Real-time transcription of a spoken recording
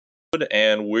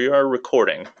And we are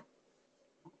recording.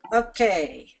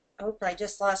 Okay. Oh, I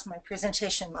just lost my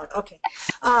presentation mode. Okay.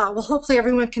 Well, hopefully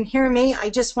everyone can hear me. I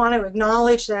just want to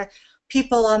acknowledge the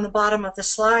people on the bottom of the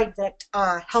slide that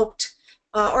helped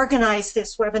organize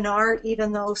this webinar,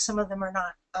 even though some of them are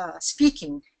not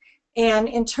speaking. And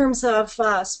in terms of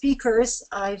speakers,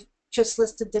 I've just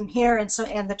listed them here, and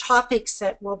the topics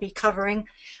that we'll be covering.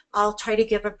 I'll try to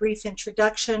give a brief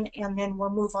introduction, and then we'll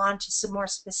move on to some more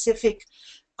specific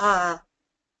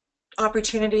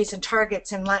opportunities and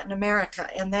targets in Latin America.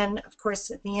 And then, of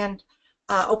course, at the end,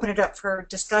 open it up for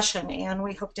discussion. And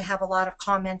we hope to have a lot of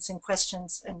comments and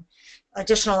questions and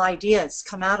additional ideas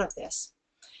come out of this.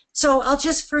 So I'll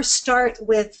just first start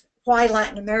with why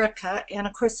Latin America. And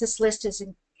of course, this list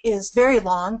is very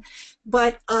long,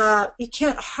 but you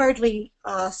can't hardly,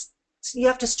 you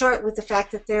have to start with the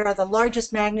fact that there are the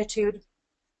largest magnitude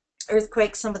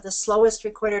earthquakes, some of the slowest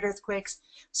recorded earthquakes,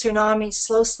 tsunamis,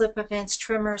 slow slip events,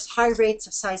 tremors, high rates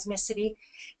of seismicity.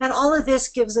 And all of this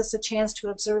gives us a chance to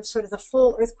observe sort of the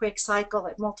full earthquake cycle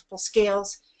at multiple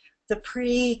scales, the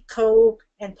pre, co,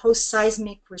 and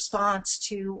post-seismic response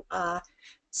to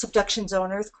subduction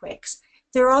zone earthquakes.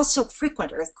 There are also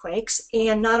frequent earthquakes,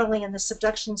 and not only in the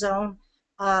subduction zone,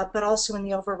 but also in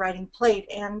the overriding plate.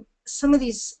 And some of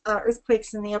these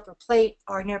earthquakes in the upper plate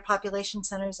are near population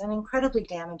centers and incredibly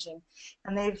damaging,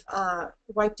 and they've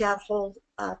wiped out whole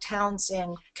towns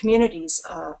and communities.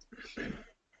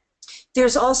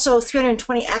 There's also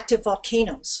 320 active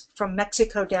volcanoes from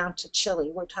Mexico down to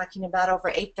Chile. We're talking about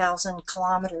over 8,000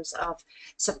 kilometers of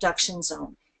subduction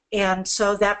zone. And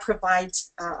so that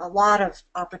provides a lot of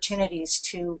opportunities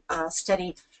to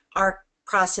study our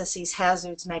processes,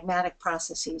 hazards, magmatic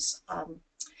processes,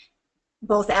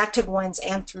 both active ones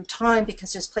and through time,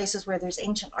 because there's places where there's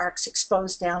ancient arcs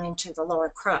exposed down into the lower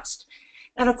crust.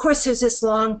 And of course, there's this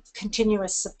long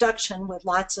continuous subduction with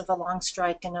lots of along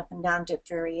strike and up and down dip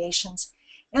variations.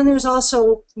 And there's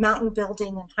also mountain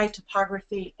building and high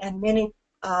topography and many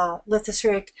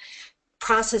lithospheric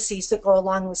processes that go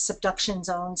along with subduction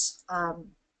zones.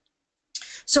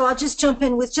 So I'll just jump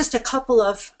in with just a couple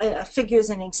of figures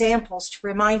and examples to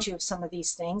remind you of some of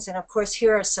these things. And of course,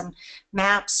 here are some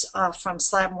maps from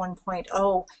Slab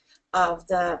 1.0 of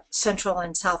the Central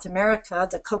and South America.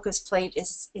 The Cocos Plate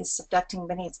is subducting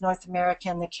beneath North America,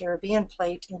 and the Caribbean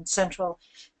Plate in Central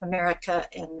America,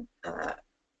 and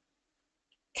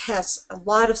has a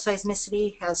lot of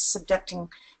seismicity, has subducting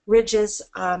ridges,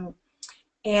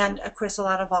 and of course a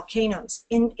lot of volcanoes.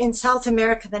 In South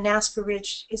America, the Nazca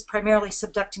Ridge is primarily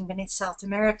subducting beneath South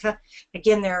America.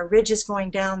 Again, there are ridges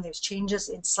going down, there's changes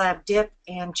in slab dip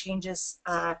and changes,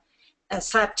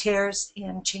 slab tears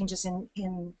and changes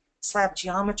in slab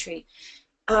geometry.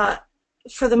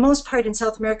 For the most part in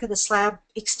South America, the slab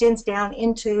extends down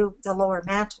into the lower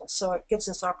mantle, so it gives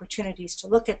us opportunities to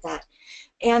look at that.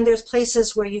 And there's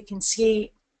places where you can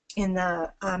see in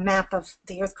the map of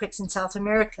the earthquakes in South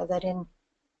America that in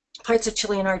parts of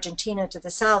Chile and Argentina to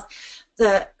the south,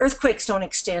 the earthquakes don't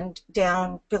extend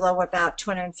down below about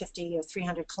 250 or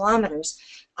 300 kilometers,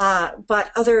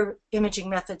 but other imaging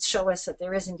methods show us that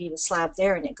there is indeed a slab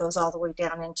there, and it goes all the way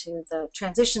down into the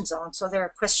transition zone. So there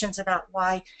are questions about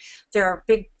why there are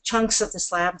big chunks of the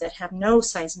slab that have no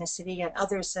seismicity and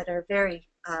others that are very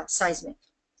seismic.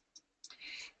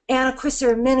 And of course,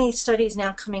 there are many studies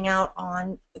now coming out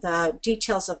on the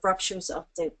details of ruptures of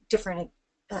the different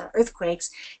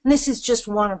earthquakes. And this is just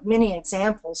one of many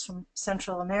examples from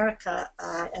Central America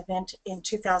event in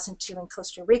 2002 in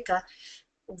Costa Rica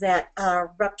that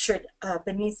ruptured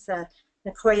beneath the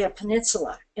Nicoya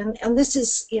Peninsula. And this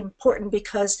is important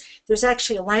because there's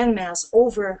actually a landmass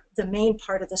over the main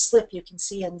part of the slip you can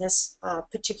see in this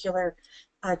particular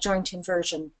joint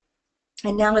inversion.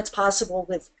 And now it's possible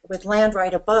with land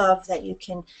right above that you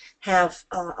can have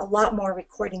a lot more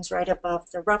recordings right above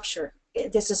the rupture.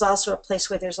 This is also a place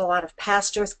where there's a lot of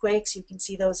past earthquakes. You can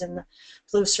see those in the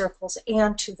blue circles.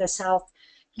 And to the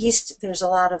southeast, there's a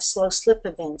lot of slow slip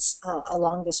events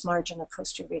along this margin of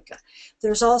Costa Rica.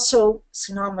 There's also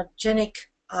tsunamigenic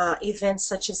events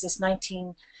such as this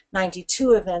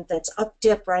 1992 event that's up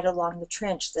dip right along the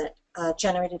trench that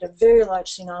generated a very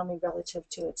large tsunami relative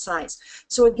to its size.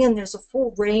 So again, there's a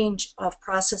full range of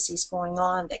processes going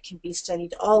on that can be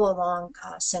studied all along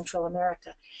Central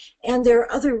America. And there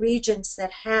are other regions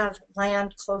that have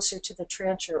land closer to the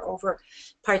trench or over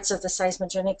parts of the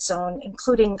seismogenic zone,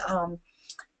 including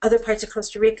other parts of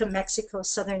Costa Rica, Mexico,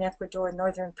 southern Ecuador,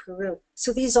 northern Peru.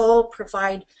 So these all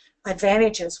provide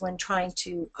advantages when trying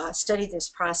to study this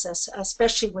process,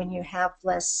 especially when you have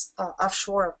less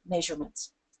offshore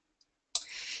measurements.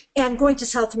 And going to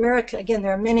South America, again,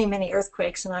 there are many, many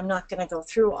earthquakes, and I'm not going to go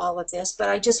through all of this, but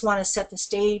I just want to set the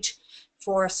stage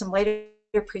for some later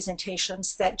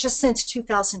presentations that just since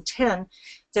 2010,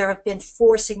 there have been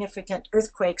 4 significant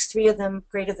earthquakes, 3 of them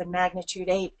greater than magnitude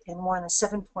 8 and 1 a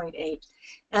 7.8.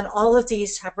 And all of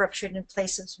these have ruptured in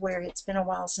places where it's been a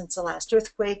while since the last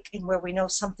earthquake and where we know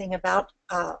something about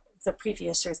the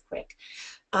previous earthquake.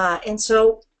 And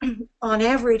so on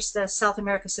average, the South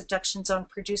America subduction zone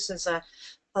produces a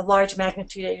large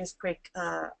magnitude 8 earthquake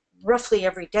roughly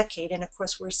every decade, and of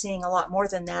course we're seeing a lot more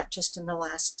than that just in the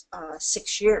last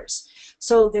 6 years.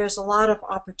 So there's a lot of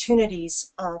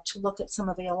opportunities to look at some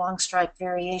of the along strike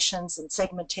variations and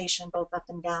segmentation, both up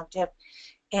and down dip,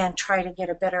 and try to get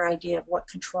a better idea of what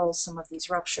controls some of these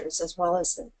ruptures as well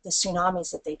as the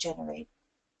tsunamis that they generate.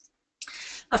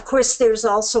 Of course, there's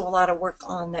also a lot of work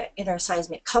on the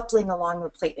interseismic coupling along the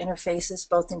plate interfaces,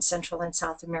 both in Central and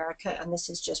South America, and this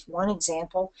is just one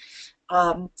example.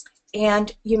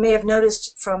 And you may have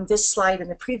noticed from this slide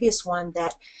and the previous one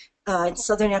that in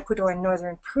southern Ecuador and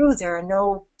northern Peru, there are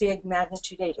no big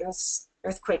magnitude 8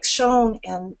 earthquakes shown,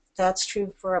 and that's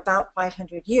true for about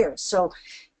 500 years. So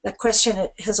the question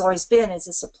has always been, is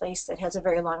this a place that has a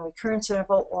very long recurrence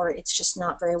interval, or it's just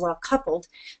not very well coupled?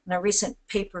 And a recent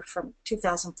paper from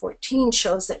 2014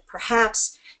 shows that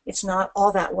perhaps it's not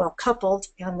all that well coupled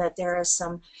and that there is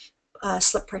some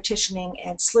slip partitioning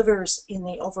and slivers in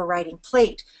the overriding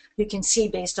plate. You can see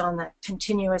based on the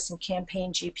continuous and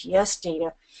campaign GPS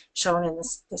data shown in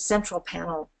the central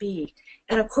panel B.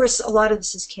 And of course, a lot of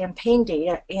this is campaign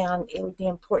data, and it would be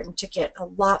important to get a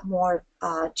lot more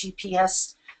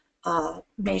GPS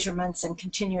measurements and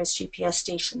continuous GPS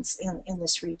stations in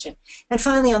this region. And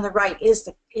finally, on the right is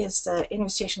the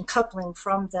interstation coupling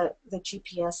from the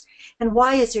GPS. And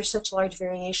why is there such large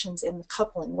variations in the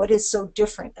coupling? What is so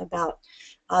different about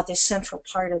this central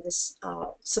part of this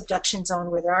subduction zone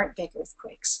where there aren't big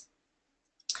earthquakes?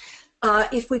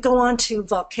 If we go on to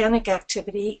volcanic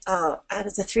activity, out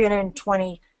of the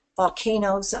 320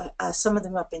 volcanoes, some of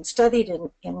them have been studied, and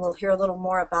we'll hear a little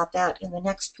more about that in the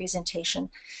next presentation.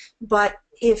 But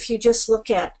if you just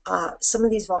look at some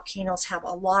of these volcanoes have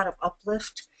a lot of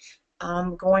uplift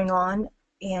going on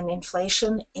in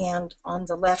inflation, and on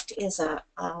the left is a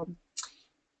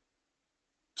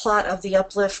plot of the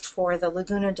uplift for the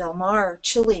Laguna del Mar,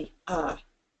 Chile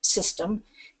system.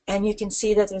 And you can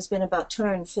see that there's been about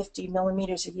 250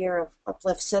 millimeters a year of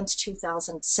uplift since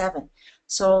 2007.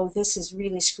 So this is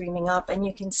really screaming up, and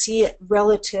you can see it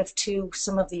relative to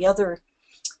some of the other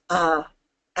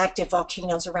active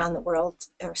volcanoes around the world,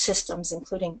 or systems,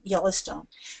 including Yellowstone.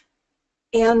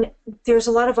 And there's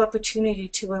a lot of opportunity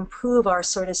to improve our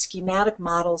sort of schematic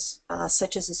models,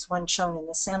 such as this one shown in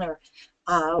the center,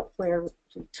 where we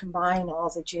combine all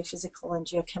the geophysical and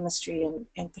geochemistry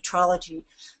and petrology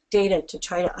data to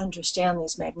try to understand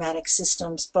these magmatic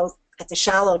systems, both at the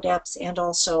shallow depths and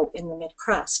also in the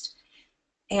mid-crust.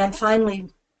 And finally,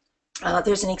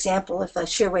 there's an example of a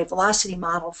shear wave velocity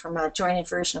model from a joint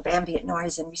inversion of ambient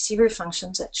noise and receiver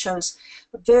functions that shows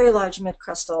a very large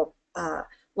mid-crustal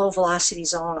low velocity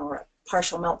zone, or a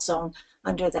partial melt zone,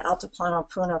 under the Altiplano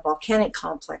Puna volcanic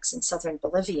complex in southern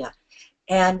Bolivia.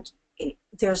 And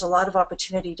there's a lot of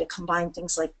opportunity to combine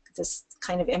things like this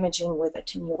kind of imaging with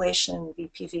attenuation,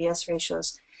 VPVS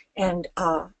ratios, and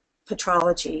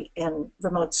petrology and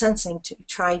remote sensing to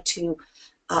try to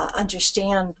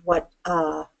understand what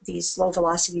these low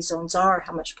velocity zones are,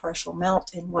 how much partial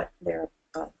melt, and what they're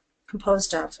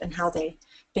composed of, and how they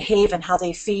behave and how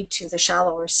they feed to the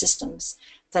shallower systems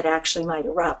that actually might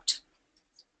erupt.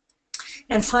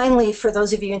 And finally, for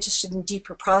those of you interested in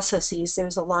deeper processes,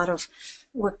 there's a lot of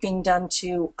work being done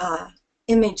to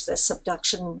image the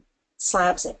subduction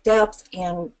slabs at depth,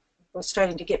 and we're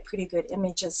starting to get pretty good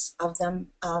images of them.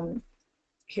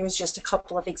 Here's just a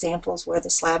couple of examples where the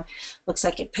slab looks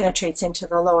like it penetrates into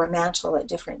the lower mantle at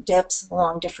different depths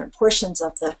along different portions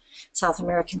of the South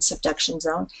American subduction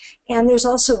zone. And there's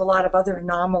also a lot of other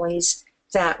anomalies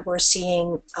that we're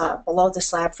seeing below the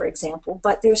slab, for example,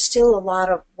 but there's still a lot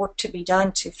of work to be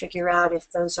done to figure out if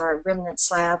those are remnant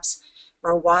slabs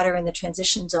or water in the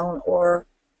transition zone, or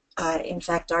in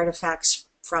fact artifacts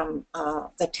from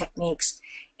the techniques.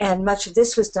 And much of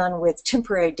this was done with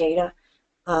temporary data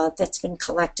that's been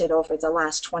collected over the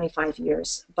last 25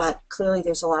 years. But clearly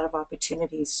there's a lot of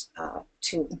opportunities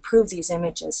to improve these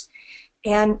images.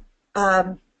 And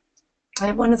I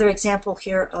have one other example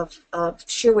here of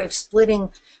shear wave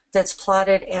splitting that's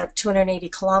plotted at 280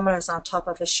 kilometers on top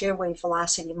of a shear wave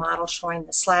velocity model showing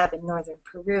the slab in northern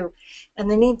Peru. And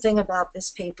the neat thing about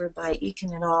this paper by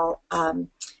Eakin et al.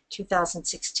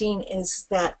 2016 is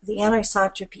that the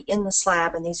anisotropy in the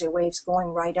slab, and these are waves going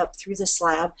right up through the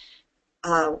slab,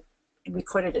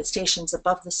 recorded at stations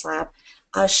above the slab,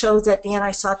 show that the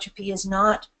anisotropy is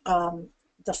not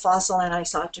the fossil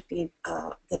anisotropy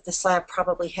that the slab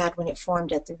probably had when it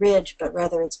formed at the ridge, but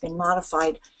rather it's been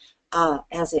modified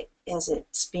as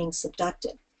it's being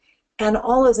subducted. And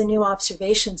all of the new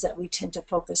observations that we tend to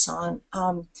focus on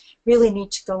really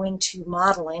need to go into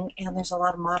modeling, and there's a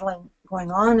lot of modeling going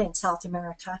on in South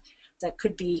America that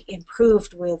could be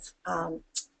improved with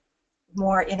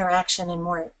more interaction and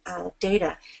more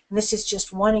data. And this is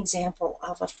just one example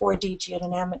of a 4D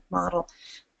geodynamic model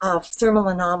of thermal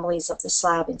anomalies of the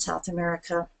slab in South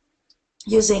America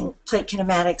using plate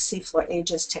kinematics, seafloor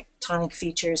ages, tectonic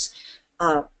features,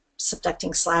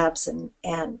 subducting slabs,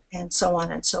 and so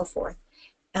on and so forth.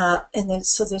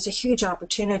 So there's a huge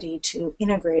opportunity to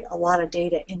integrate a lot of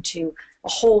data into a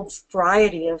whole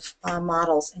variety of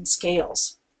models and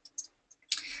scales.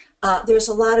 There's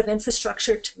a lot of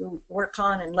infrastructure to work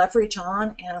on and leverage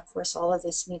on, and of course all of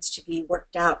this needs to be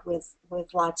worked out with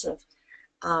lots of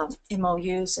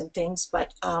MOUs and things.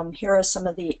 But here are some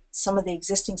of the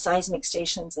existing seismic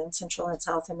stations in Central and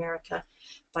South America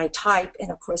by type,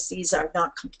 and of course these are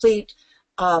not complete.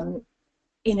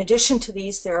 In addition to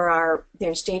these,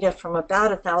 there's data from about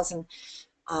 1,000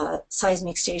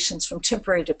 seismic stations from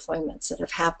temporary deployments that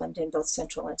have happened in both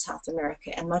Central and South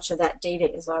America, and much of that data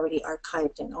is already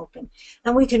archived and open.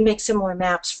 And we can make similar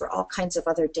maps for all kinds of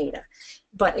other data.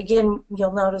 But again,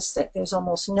 you'll notice that there's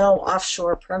almost no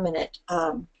offshore permanent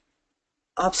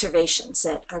observations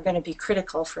that are going to be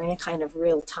critical for any kind of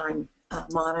real-time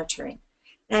monitoring.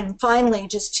 And finally,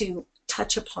 just to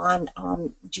touch upon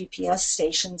GPS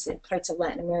stations in parts of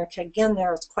Latin America. Again,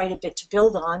 there's quite a bit to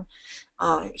build on.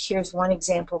 Here's one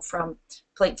example from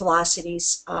plate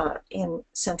velocities in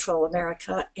Central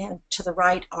America, and to the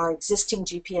right are existing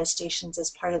GPS stations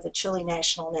as part of the Chile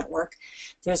National Network.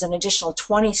 There's an additional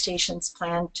 20 stations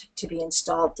planned to be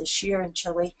installed this year in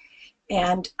Chile,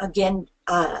 and again,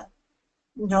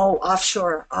 no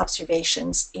offshore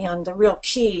observations, and the real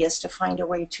key is to find a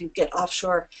way to get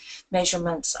offshore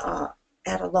measurements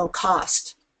at a low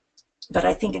cost. But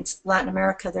I think in Latin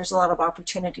America there's a lot of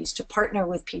opportunities to partner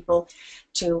with people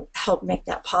to help make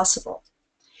that possible.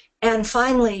 And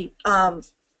finally,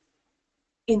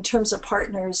 in terms of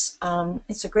partners,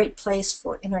 it's a great place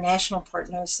for international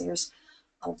partners. There's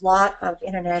a lot of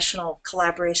international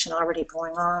collaboration already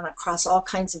going on across all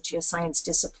kinds of geoscience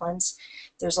disciplines.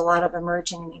 There's a lot of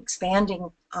emerging and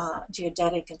expanding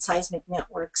geodetic and seismic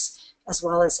networks, as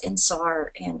well as INSAR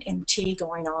and MT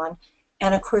going on.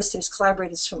 And of course, there's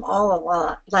collaborators from all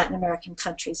of Latin American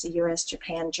countries, the US,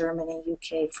 Japan, Germany,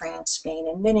 UK, France, Spain,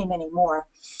 and many, many more.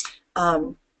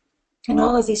 And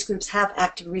all of these groups have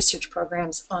active research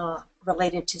programs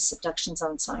related to subduction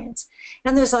zone science.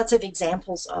 And there's lots of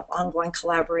examples of ongoing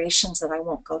collaborations that I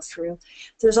won't go through.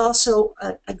 There's also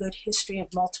a good history of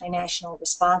multinational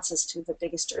responses to the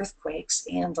biggest earthquakes,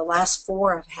 and the last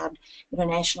 4 have had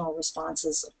international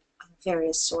responses of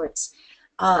various sorts.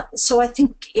 So I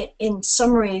think in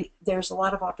summary, there's a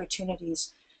lot of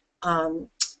opportunities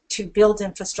to build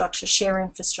infrastructure, share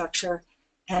infrastructure,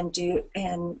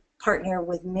 and partner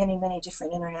with many, many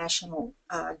different international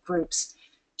groups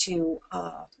to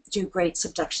do great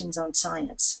subduction zone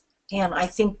science. And I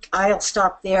think I'll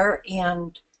stop there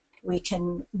and we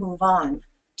can move on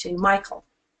to Michael.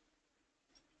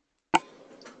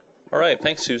 All right,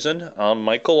 thanks, Susan.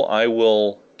 Michael, I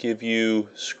will give you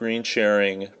screen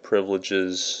sharing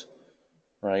privileges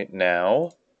right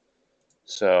now.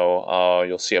 So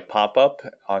you'll see a pop-up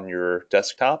on your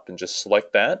desktop and just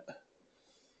select that.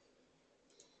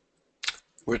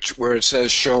 Where it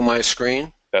says show my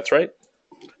screen? That's right.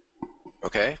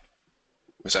 Okay.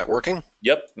 Is that working?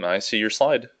 Yep, I see your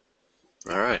slide.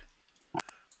 All right.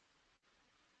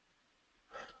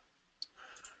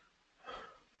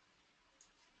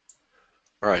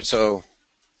 All right, so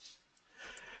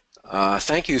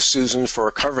thank you, Susan,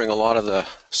 for covering a lot of the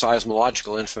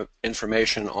seismological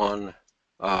information on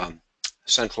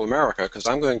Central America, because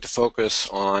I'm going to focus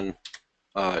on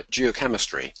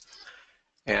geochemistry,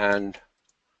 and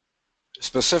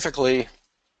specifically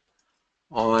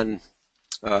on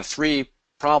 3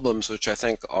 problems which I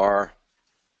think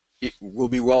will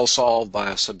be well solved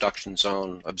by a subduction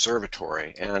zone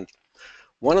observatory. And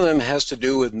one of them has to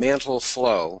do with mantle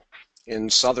flow in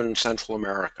southern Central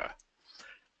America.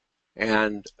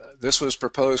 And this was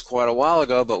proposed quite a while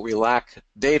ago, but we lack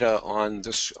data on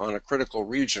a critical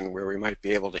region where we might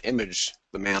be able to image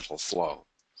the mantle flow.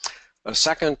 A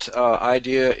second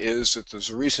idea is that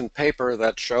there's a recent paper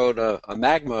that showed a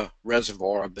magma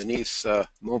reservoir beneath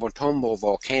Momotombo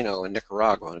volcano in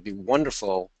Nicaragua. It'd be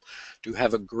wonderful to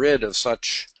have a grid of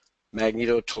such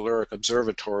magnetotelluric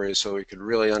observatories so we could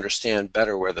really understand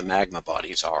better where the magma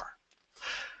bodies are.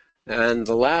 And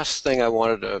the last thing I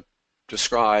wanted to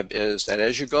describe is that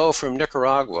as you go from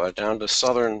Nicaragua down to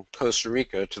southern Costa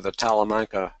Rica to the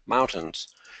Talamanca Mountains,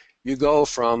 you go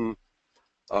from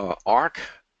arc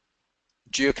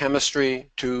geochemistry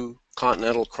to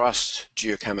continental crust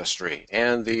geochemistry,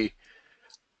 and the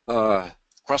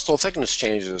crustal thickness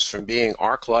changes from being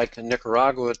arc-like in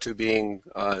Nicaragua to being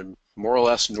more or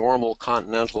less normal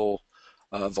continental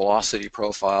velocity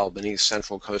profile beneath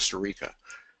central Costa Rica.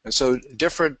 And so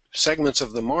different segments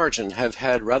of the margin have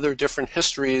had rather different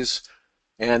histories,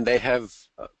 and they have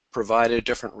provided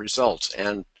different results.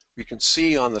 And we can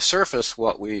see on the surface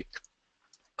what we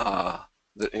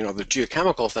the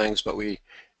geochemical things, but we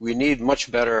need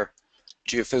much better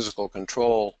geophysical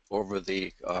control over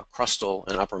the crustal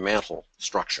and upper mantle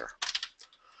structure.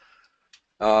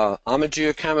 I'm a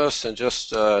geochemist, and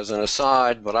just as an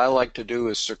aside, what I like to do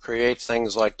is to create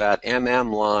things like that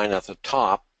MM line at the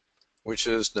top, which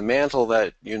is the mantle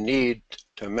that you need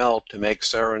to melt to make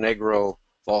Cerro Negro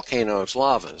volcanoes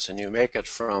lavas. And you make it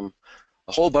from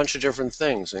a whole bunch of different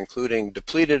things, including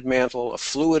depleted mantle, a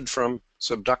fluid from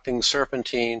subducting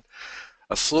serpentine,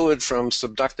 a fluid from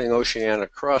subducting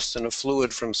oceanic crust, and a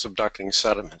fluid from subducting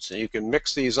sediments. And you can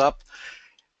mix these up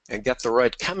and get the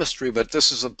right chemistry, but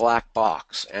this is a black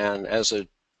box. And as a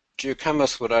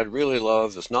geochemist, what I'd really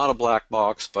love is not a black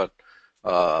box, but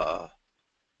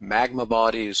magma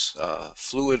bodies,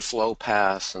 fluid flow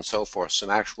paths, and so forth,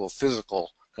 some actual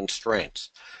physical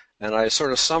constraints. And I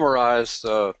sort of summarized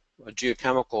a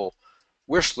geochemical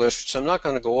wish list, which I'm not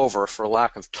going to go over for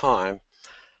lack of time.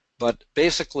 But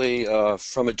basically,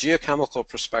 from a geochemical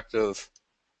perspective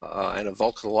and a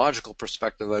volcanological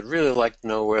perspective, I'd really like to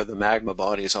know where the magma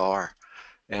bodies are.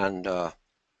 And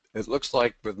it looks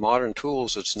like with modern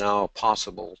tools, it's now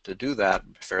possible to do that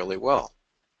fairly well.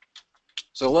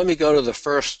 So let me go to the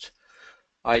first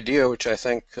idea, which I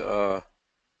think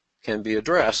can be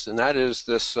addressed, and that is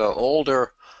this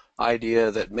older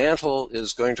idea that mantle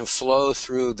is going to flow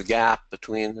through the gap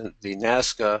between the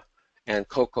Nazca and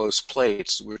Cocos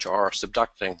plates, which are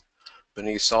subducting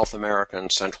beneath South America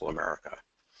and Central America.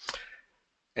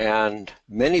 And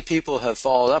many people have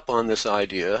followed up on this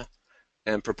idea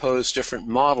and proposed different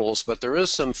models, but there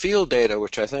is some field data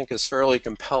which I think is fairly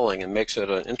compelling and makes it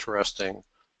an interesting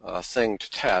thing to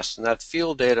test. And that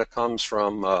field data comes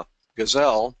from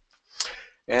Gazelle,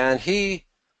 and he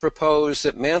proposed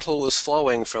that mantle was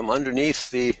flowing from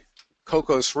underneath the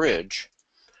Cocos Ridge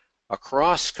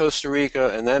across Costa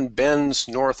Rica and then bends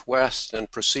northwest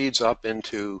and proceeds up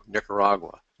into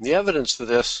Nicaragua. And the evidence for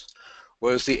this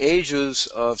was the ages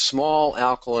of small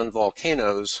alkaline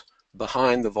volcanoes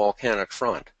behind the volcanic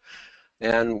front.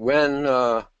 And when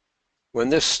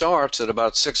this starts at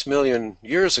about 6 million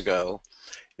years ago,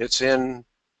 it's in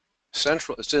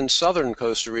southern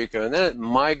Costa Rica, and then it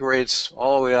migrates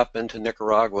all the way up into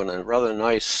Nicaragua in a rather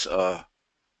nice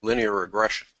linear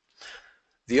regression.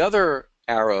 The other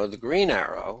arrow, the green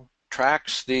arrow,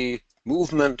 tracks the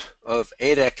movement of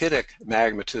adacitic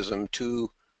magmatism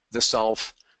to the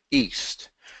southeast.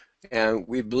 And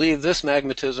we believe this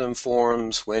magmatism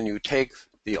forms when you take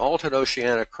the altered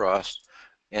oceanic crust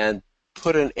and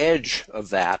put an edge of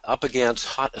that up against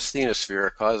hot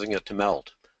asthenosphere, causing it to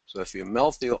melt. So if you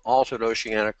melt the altered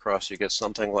oceanic crust, you get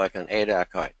something like an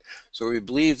adacite. So we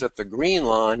believe that the green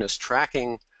line is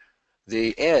tracking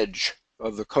the edge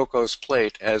of the Cocos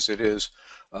plate as it is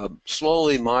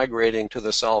slowly migrating to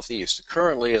the southeast.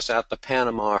 Currently, it's at the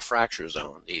Panama fracture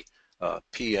zone, the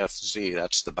PFZ,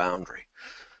 that's the boundary.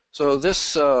 So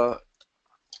this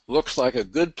looks like a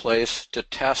good place to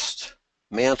test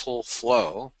mantle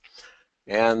flow.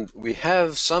 And we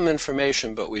have some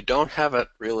information, but we don't have it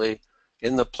really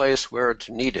in the place where it's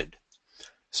needed.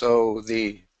 So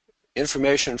the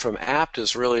information from APT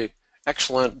is really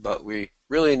excellent, but we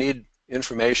really need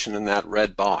information in that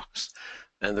red box.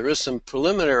 And there is some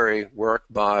preliminary work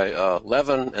by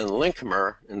Levin and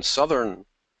Linkemer in southern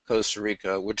Costa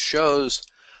Rica, which shows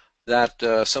that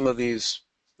some of these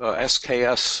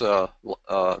SKS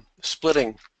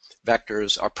splitting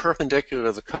vectors are perpendicular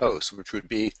to the coast, which would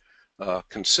be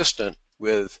consistent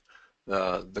with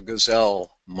the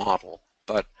Gazelle model.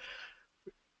 But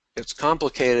it's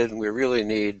complicated, and we really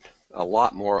need a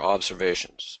lot more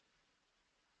observations.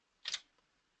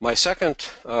 My second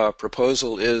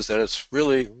proposal is that it's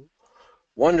really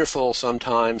wonderful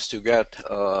sometimes to get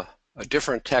a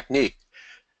different technique.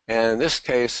 And in this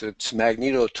case, it's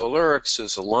magnetotellurics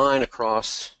is a line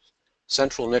across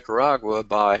central Nicaragua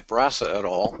by Brasa et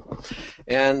al.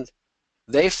 And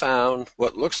they found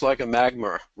what looks like a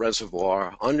magma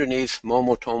reservoir underneath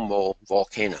Momotombo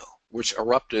volcano, which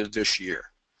erupted this year.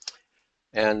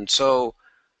 And so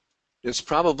it's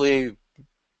probably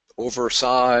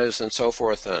oversized and so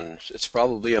forth, and it's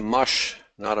probably a mush,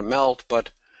 not a melt, but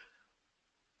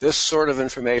this sort of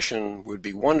information would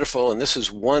be wonderful. And this is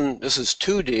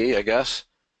 2D, I guess,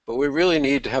 but we really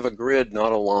need to have a grid,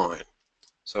 not a line.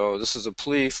 So this is a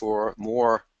plea for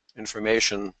more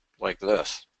information like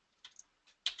this.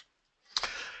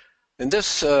 And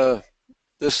this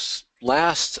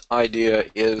last idea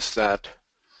is that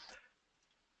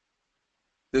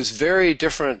there's very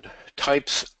different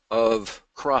types of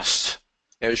crust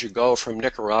as you go from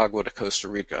Nicaragua to Costa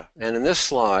Rica. And in this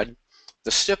slide,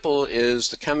 the stipple is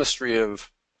the chemistry of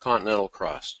continental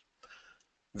crust.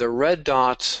 The red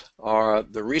dots are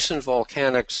the recent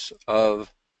volcanics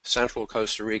of central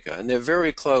Costa Rica, and they're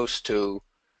very close to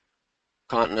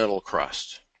continental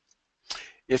crust.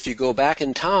 If you go back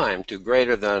in time to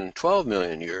greater than 12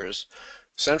 million years,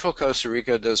 central Costa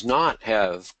Rica does not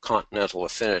have continental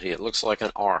affinity. It looks like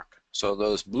an arc. So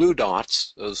those blue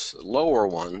dots, those lower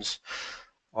ones,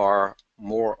 are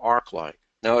more arc-like.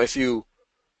 Now, if you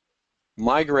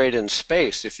migrate in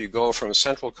space, if you go from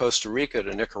central Costa Rica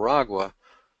to Nicaragua,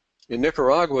 in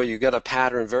Nicaragua you get a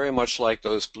pattern very much like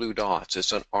those blue dots.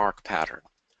 It's an arc pattern.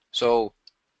 So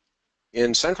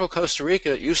in central Costa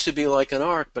Rica, it used to be like an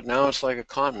arc, but now it's like a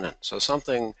continent. So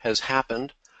something has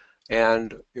happened,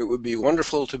 and it would be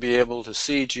wonderful to be able to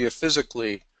see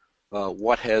geophysically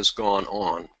what has gone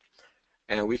on.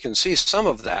 And we can see some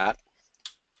of that.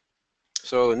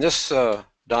 So in this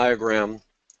diagram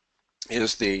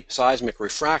is the seismic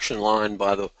refraction line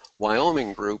by the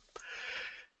Wyoming group,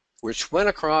 which went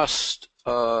across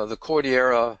the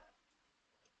Cordillera,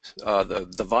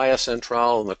 the Valle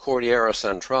Central and the Cordillera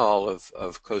Central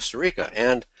of Costa Rica.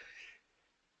 And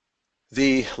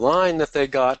the line that they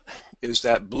got is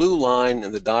that blue line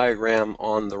in the diagram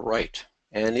on the right.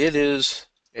 And it is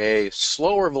a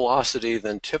slower velocity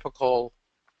than typical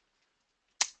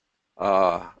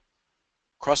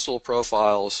crustal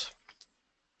profiles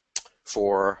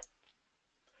for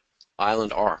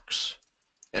island arcs.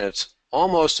 And it's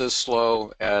almost as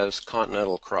slow as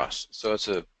continental crust. So it's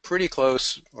a pretty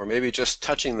close, or maybe just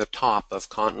touching the top of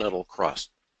continental crust.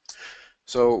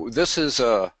 So this is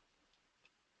a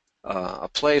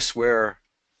place where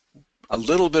a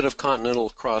little bit of continental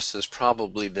crust has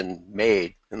probably been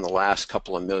made in the last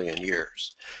couple of million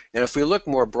years. And if we look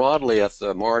more broadly at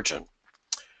the margin,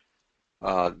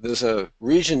 there's a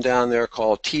region down there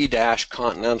called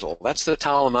T-continental. That's the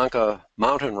Talamanca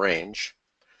mountain range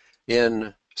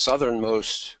in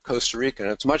southernmost Costa Rica,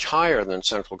 and it's much higher than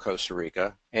central Costa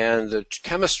Rica. And the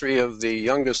chemistry of the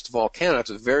youngest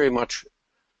volcanics is very much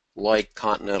like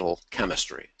continental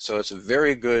chemistry. So it's a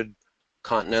very good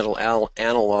continental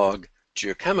analog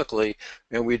geochemically,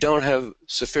 and we don't have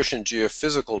sufficient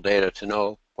geophysical data to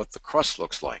know what the crust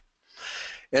looks like.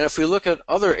 And if we look at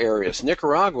other areas,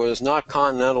 Nicaragua is not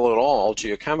continental at all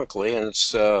geochemically, and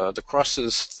it's the crust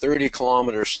is 30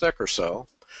 kilometers thick or so.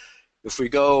 If we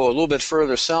go a little bit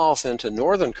further south into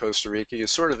northern Costa Rica, you're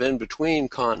sort of in between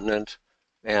continent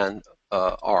and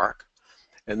arc.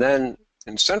 And then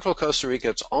in central Costa Rica,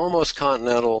 it's almost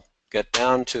continental. Get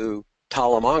down to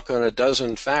Talamanca, and it does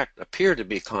in fact appear to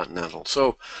be continental.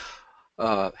 So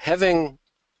having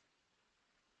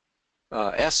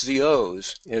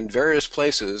SVOs in various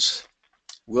places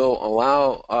will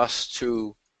allow us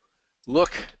to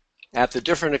look at the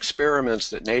different experiments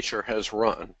that nature has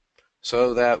run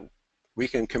so that we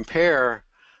can compare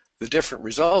the different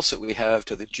results that we have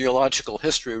to the geological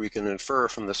history we can infer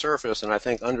from the surface, and I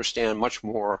think understand much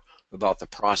more about the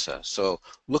process. So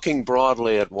looking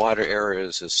broadly at wider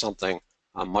areas is something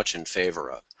I'm much in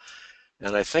favor of.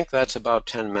 And I think that's about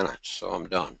 10 minutes, so I'm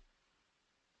done.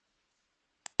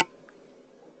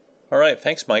 All right,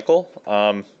 thanks, Michael.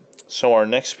 So our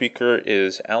next speaker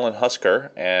is Alan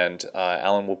Husker, and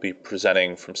Alan will be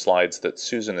presenting from slides that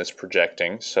Susan is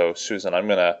projecting. So Susan, I'm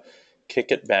going to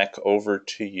kick it back over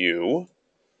to you.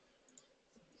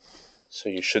 So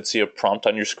you should see a prompt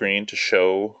on your screen to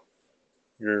show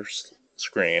your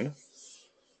screen.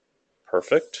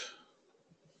 Perfect.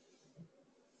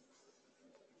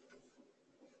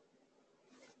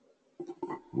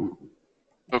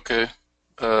 Okay,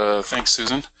 thanks,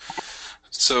 Susan.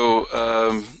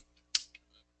 So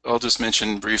I'll just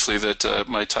mention briefly that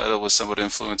my title was somewhat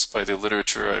influenced by the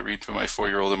literature I read for my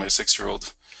 4-year-old and my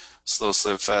 6-year-old. Slow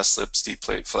slip, fast slip, steep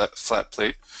plate, flat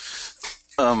plate.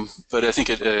 But I think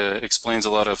it explains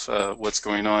a lot of what's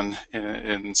going on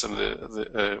in some of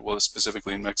the well,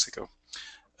 specifically in Mexico.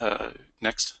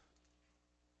 Next.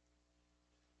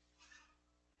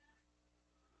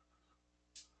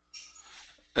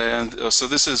 And so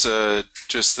this is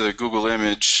just the Google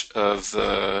image of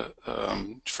the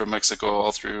from Mexico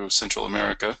all through Central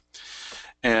America.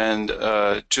 And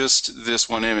just this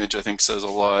one image, I think, says a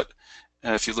lot.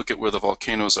 If you look at where the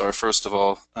volcanoes are, first of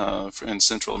all, in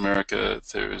Central America,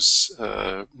 there's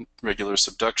regular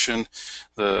subduction.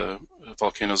 The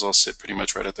volcanoes all sit pretty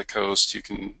much right at the coast. You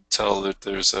can tell that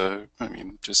there's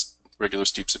just regular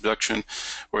steep subduction.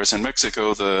 Whereas in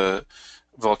Mexico, the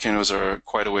volcanoes are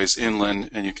quite a ways inland,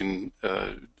 and you can,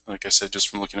 like I said, just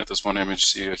from looking at this one image,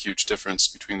 see a huge difference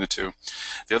between the two.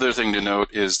 The other thing to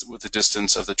note is with the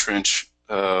distance of the trench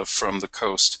from the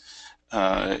coast.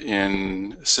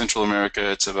 In Central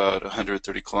America, it's about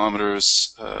 130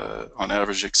 kilometers on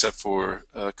average, except for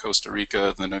Costa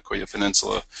Rica, the Nicoya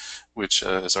Peninsula, which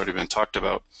has already been talked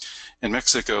about. In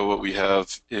Mexico, what we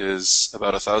have is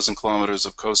about 1,000 kilometers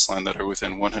of coastline that are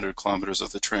within 100 kilometers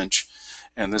of the trench,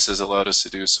 and this has allowed us to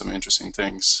do some interesting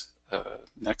things.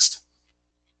 Next.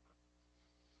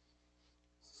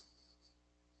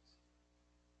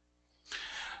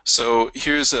 So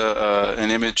here's an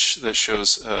image that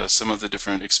shows some of the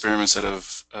different experiments that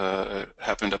have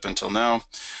happened up until now.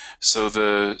 So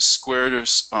the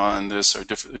squares on this are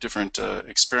different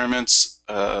experiments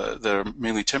that are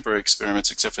mainly temporary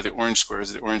experiments, except for the orange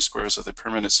squares. The orange squares are the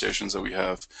permanent stations that we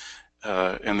have.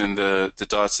 And then the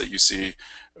dots that you see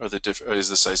are is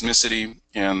the seismicity,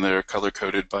 and they're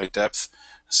color-coded by depth.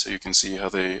 So you can see how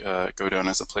they go down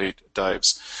as the plate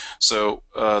dives. So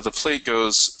the plate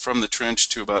goes from the trench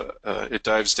to about, it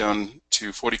dives down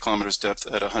to 40 kilometers depth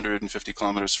at 150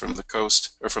 kilometers from the coast,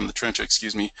 or from the trench,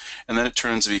 excuse me, and then it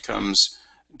turns and becomes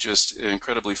just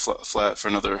incredibly flat for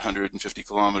another 150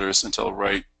 kilometers until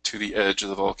right to the edge of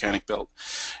the volcanic belt.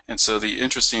 And so the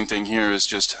interesting thing here is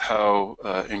just how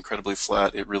incredibly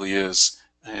flat it really is.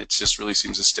 It just really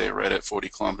seems to stay right at 40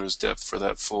 kilometers depth for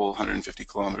that full 150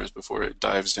 kilometers before it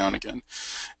dives down again.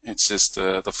 It's just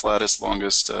the flattest,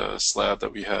 longest slab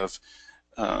that we have.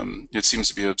 It seems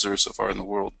to be observed so far in the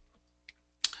world.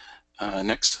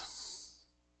 Next.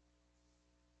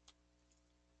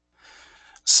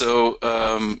 So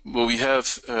what we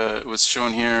have, what's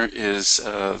shown here is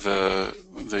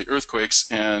the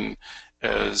earthquakes, and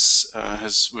as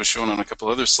was shown on a couple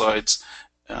other slides,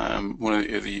 one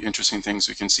of the interesting things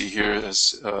we can see here,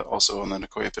 as also on the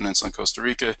Nicoya Peninsula in Costa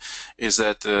Rica, is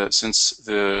that since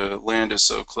the land is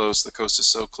so close, the coast is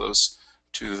so close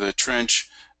to the trench,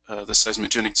 the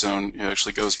seismogenic zone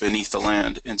actually goes beneath the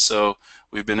land. And so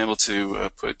we've been able to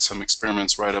put some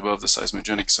experiments right above the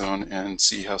seismogenic zone and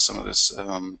see how some of this,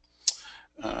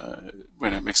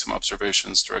 when it makes some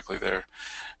observations directly there.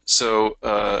 So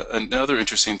another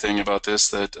interesting thing about this,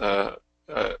 that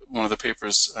one of the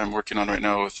papers I'm working on right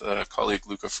now with colleague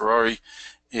Luca Ferrari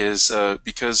is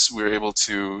because we're able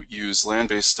to use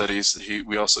land-based studies,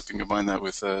 we also can combine that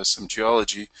with some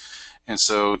geology. And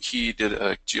so he did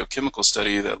a geochemical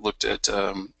study that looked at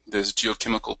this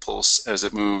geochemical pulse as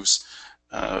it moves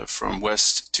from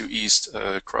west to east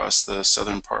across the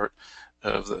southern part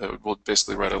of the, well,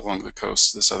 basically right along the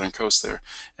coast, the southern coast there.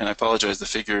 And I apologize, the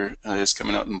figure is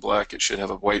coming out in black. It should have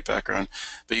a white background,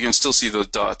 but you can still see those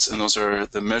dots, and those are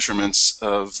the measurements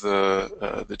of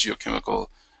the geochemical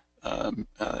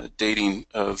dating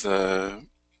of the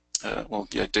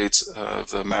dates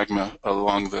of the magma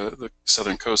along the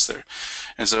southern coast there.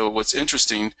 And so what's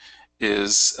interesting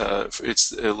is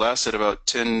it lasted about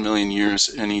 10 million years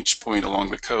in each point along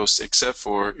the coast, except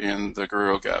for in the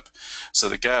Guerrero Gap. So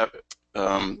the gap,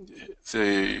 in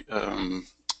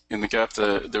the gap,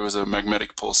 there was a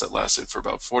magnetic pulse that lasted for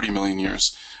about 40 million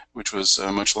years, which was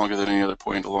much longer than any other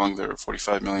point along there,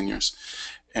 45 million years.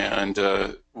 And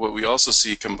what we also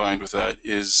see combined with that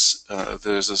is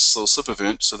there's a slow slip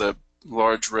event. So that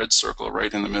large red circle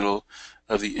right in the middle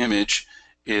of the image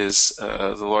is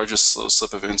the largest slow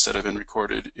slip events that have been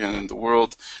recorded in the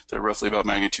world. They're roughly about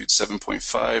magnitude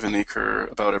 7.5, and they occur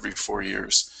about every 4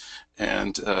 years.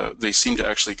 And they seem to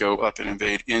actually go up and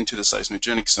invade into the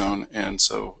seismogenic zone. And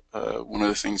so one of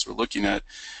the things we're looking at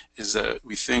is that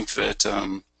we think that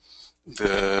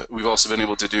we've also been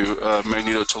able to do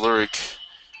magnetotelluric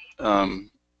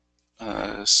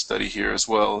study here as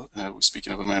well.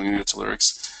 Speaking of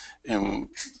magnetotellurics, and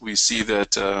we see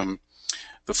that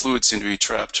the fluids seem to be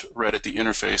trapped right at the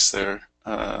interface there,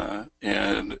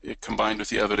 and it combined with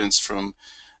the evidence from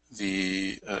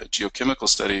the geochemical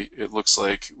study, it looks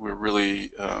like we're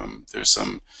really, there's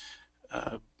some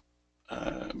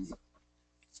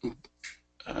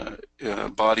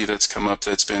body that's come up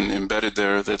that's been embedded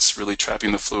there that's really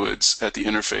trapping the fluids at the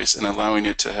interface and allowing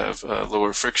it to have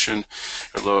lower friction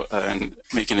or and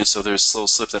making it so there's slow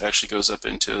slip that actually goes up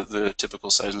into the typical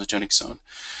seismogenic zone.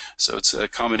 So it's a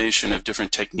combination of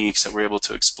different techniques that we're able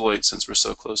to exploit since we're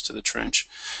so close to the trench.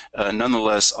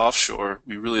 Nonetheless, offshore,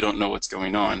 we really don't know what's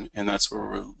going on, and that's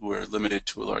where we're limited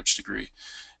to a large degree.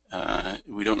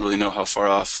 We don't really know how far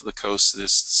off the coast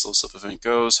this slow slip event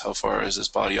goes, how far is this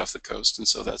body off the coast, and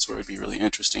so that's where it'd be really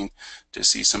interesting to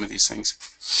see some of these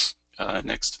things.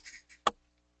 Next.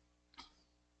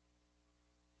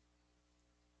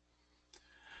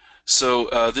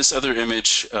 So this other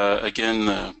image, again,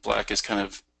 the black is kind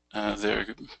of they're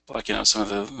blocking out some of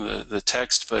the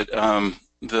text, but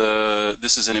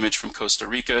this is an image from Costa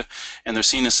Rica, and they're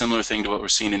seeing a similar thing to what we're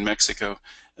seeing in Mexico.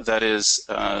 That is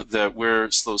that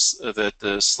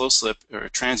the slow slip or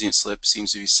transient slip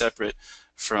seems to be separate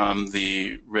from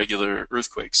the regular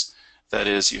earthquakes. That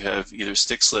is, you have either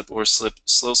stick slip or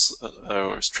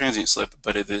or transient slip,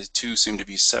 but the two seem to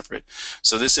be separate.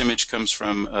 So this image comes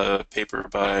from a paper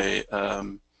by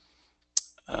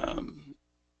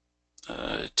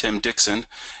Tim Dixon,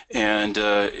 and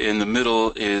in the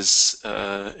middle is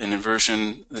an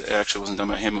inversion that actually wasn't done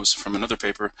by him, it was from another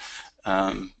paper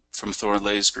from Thor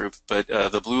Lay's group, but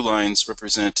the blue lines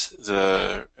represent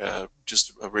the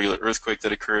just a regular earthquake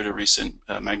that occurred, a recent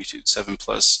magnitude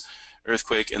 7+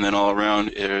 earthquake, and then all around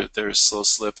there's slow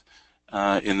slip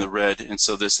in the red, and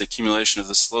so there's the accumulation of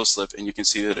the slow slip, and you can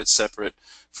see that it's separate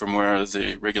from where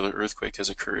the regular earthquake has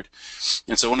occurred.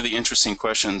 And so one of the interesting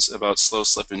questions about slow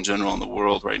slip in general in the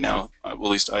world right now, well, at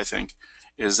least I think,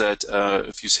 is that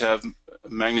if you have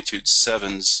magnitude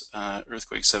 7s,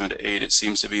 earthquake 7 to 8, it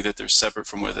seems to be that they're separate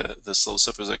from where the slow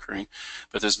slip is occurring.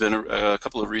 But there's been a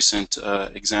couple of recent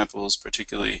examples,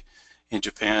 particularly in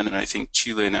Japan and I think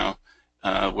Chile now,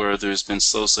 where there's been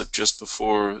slow slip just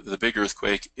before the big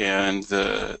earthquake, and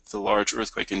the large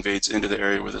earthquake invades into the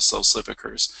area where the slow slip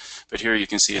occurs. But here you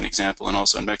can see an example, and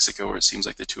also in Mexico, where it seems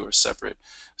like the two are separate.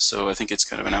 So I think it's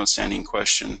kind of an outstanding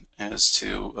question as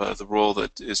to the role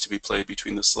that is to be played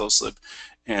between the slow slip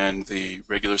and the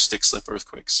regular stick slip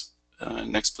earthquakes.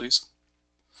 Next, please.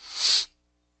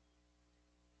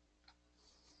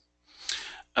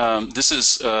 This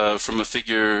is from a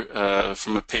figure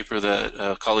from a paper that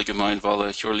a colleague of mine, Vala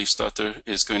Hjorleifsdottir,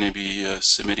 is going to be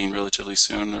submitting relatively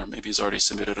soon, or maybe he's already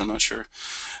submitted, I'm not sure.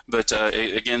 But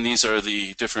again, these are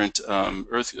the different some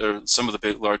of the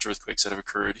big, large earthquakes that have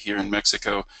occurred here in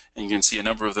Mexico, and you can see a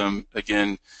number of them,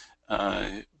 again,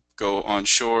 go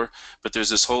onshore, but there's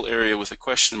this whole area with the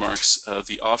question marks,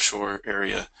 the offshore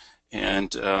area,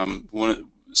 and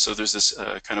so there's this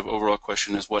kind of overall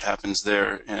question is what happens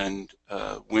there, and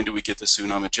when do we get the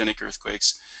tsunamigenic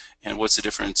earthquakes, and what's the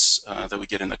difference that we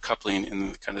get in the coupling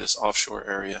in kind of this offshore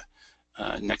area.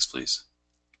 Next, please.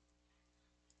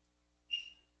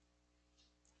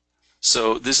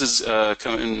 So this is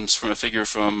comes from a figure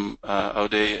from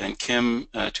Aude and Kim,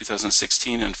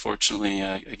 2016. Unfortunately,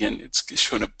 again, it's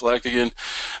showing up black again.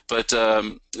 But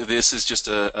this is just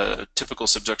a typical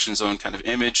subduction zone kind of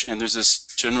image. And there's this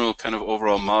general kind of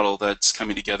overall model that's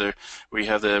coming together where you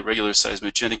have the regular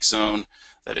seismogenic zone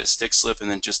that is stick slip, and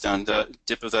then just down the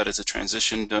dip of that is a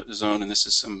transition zone. And this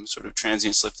is some sort of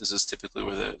transient slip. This is typically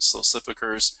where the slow slip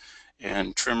occurs,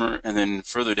 and tremor, and then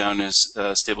further down is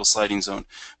stable sliding zone.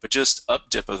 But just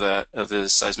up dip of that, of the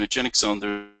seismogenic zone,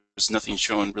 there's nothing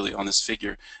shown really on this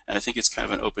figure, and I think it's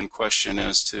kind of an open question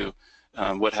as to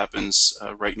what happens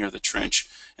right near the trench.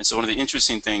 And so one of the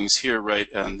interesting things here,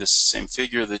 right on this same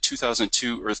figure, the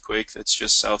 2002 earthquake that's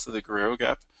just south of the Guerrero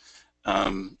Gap,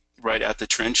 right at the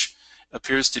trench,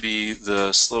 appears to be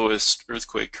the slowest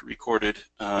earthquake recorded,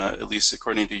 at least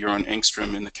according to Joran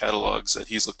Engström in the catalogs that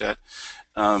he's looked at.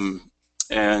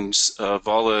 And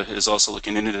Vala is also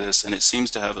looking into this, and it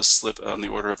seems to have a slip on the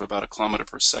order of about 1 kilometer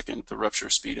per second, the rupture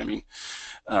speed, I mean.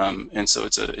 And so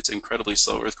it's an incredibly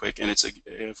slow earthquake, and it's,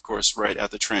 of course, right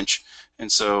at the trench.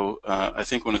 And so I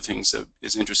think one of the things that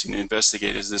is interesting to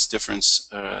investigate is this difference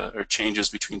or changes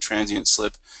between transient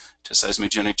slip to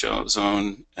seismogenic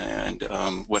zone and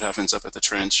what happens up at the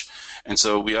trench. And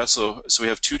so we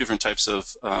have 2 different types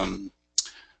of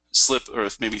slip, or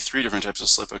maybe 3 different types of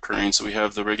slip occurring. So we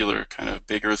have the regular kind of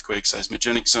big earthquake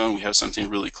seismogenic zone, we have something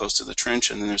really close to the trench,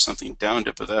 and then there's something down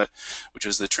dip of that, which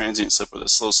is the transient slip where the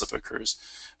slow slip occurs.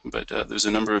 But there's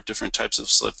a number of different types of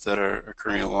slip that are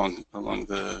occurring along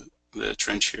the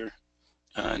trench here.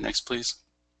 Next, please.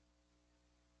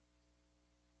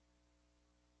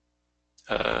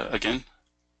 Again.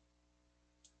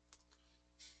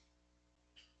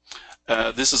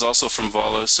 This is also from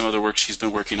Vala, some other work she's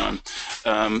been working on.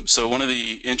 So one of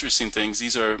the interesting things,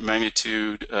 these are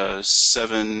magnitude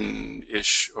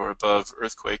 7-ish or above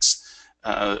earthquakes.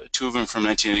 Two of them from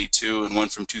 1982 and one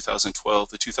from 2012.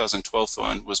 The 2012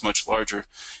 one was much larger,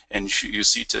 and you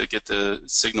see to get the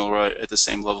signal right at the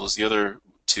same level as the other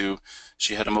two,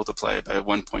 she had to multiply it by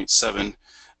 1.7.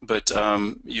 But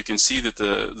you can see that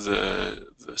the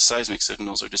seismic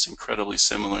signals are just incredibly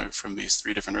similar from these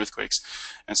three different earthquakes.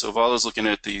 And so Vala's looking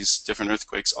at these different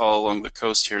earthquakes all along the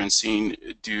coast here and seeing,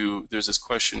 there's this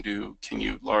question,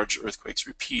 can large earthquakes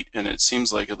repeat? And it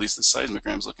seems like at least the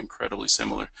seismograms look incredibly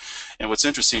similar. And what's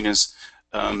interesting is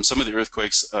some of the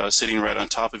earthquakes sitting right on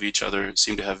top of each other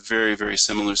seem to have very, very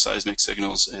similar seismic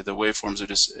signals. The waveforms are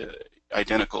just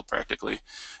identical practically.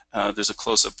 There's a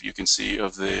close-up you can see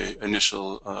of the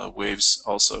initial waves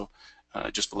also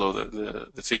just below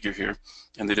the figure here,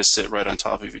 and they just sit right on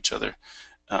top of each other.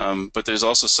 But there's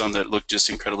also some that look just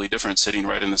incredibly different, sitting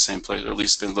right in the same place, or at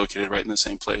least been located right in the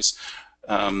same place.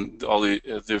 In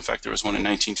fact, there was one in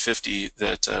 1950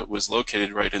 that was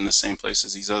located right in the same place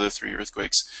as these other three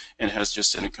earthquakes and has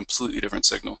just a completely different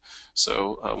signal.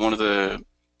 So one of the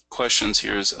questions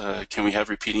here is, can we have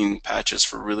repeating patches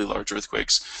for really large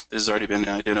earthquakes? This has already been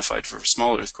identified for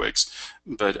small earthquakes,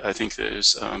 but I think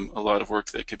there's a lot of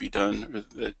work that could be done, or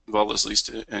that Vala is at least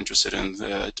interested in,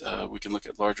 that we can look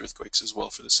at large earthquakes as well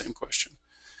for the same question.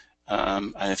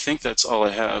 I think that's all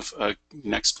I have.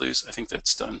 Next, please. I think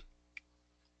that's done.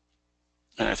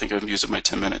 And I think I've used up my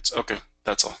 10 minutes. Okay,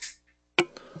 that's all.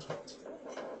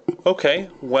 Okay,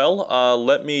 well,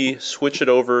 let me switch it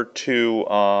over to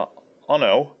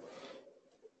Onno.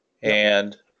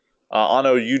 And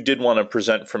Onno, you did want to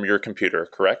present from your computer,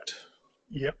 correct?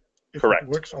 Yep. If Correct. it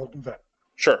works, I'll do that.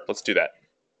 Sure, let's do that.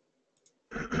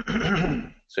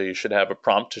 So you should have a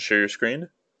prompt to share your screen.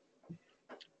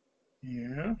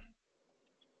 Yeah.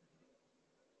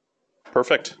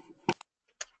 Perfect.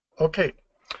 Okay.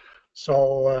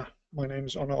 So my name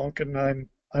is Onno Onken, and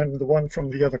I'm the one from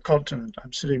the other continent.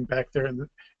 I'm sitting back there in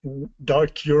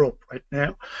dark Europe right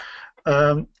now.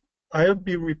 I'll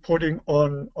be reporting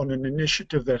on an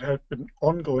initiative that has been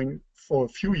ongoing for a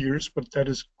few years, but that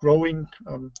is growing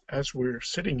as we're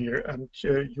sitting here, and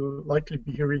you'll likely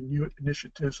be hearing new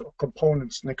initiatives or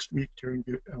components next week during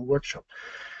the workshop.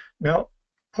 Now,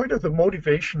 part of the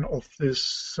motivation of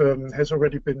this has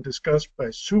already been discussed by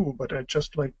Sue, but I'd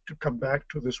just like to come back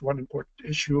to this one important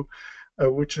issue,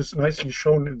 which is nicely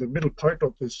shown in the middle part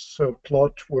of this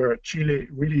plot, where Chile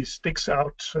really sticks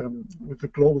out with the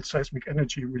global seismic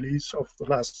energy release of the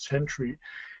last century,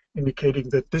 indicating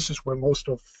that this is where most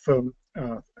of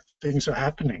things are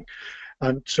happening.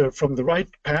 And from the right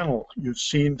panel, you've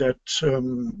seen that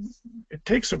it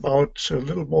takes about a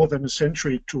little more than a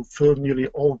century to fill nearly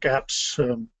all gaps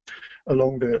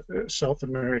along the South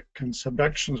American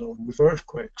subduction zone with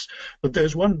earthquakes. But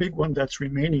there's one big one that's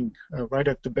remaining right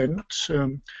at the bend,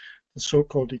 the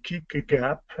so-called Iquique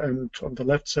Gap. And on the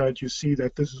left side, you see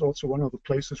that this is also one of the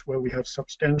places where we have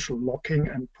substantial locking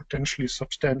and potentially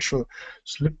substantial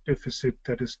slip deficit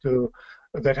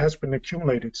that has been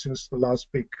accumulated since the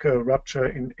last big rupture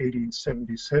in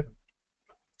 1877.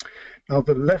 Now,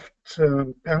 the left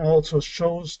panel also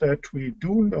shows that we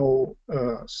do know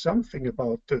something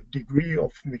about the degree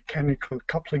of mechanical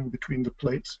coupling between the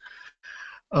plates.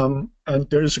 And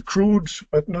there is a crude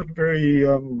but not very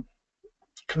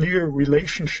clear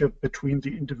relationship between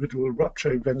the individual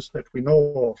rupture events that we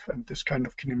know of and this kind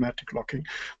of kinematic locking.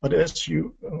 But as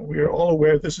we are all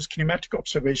aware, this is kinematic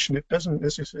observation. It doesn't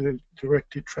necessarily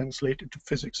directly translate into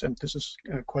physics, and this is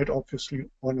quite obviously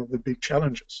one of the big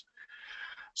challenges.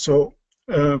 So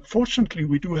fortunately,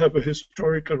 we do have a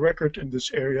historical record in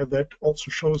this area that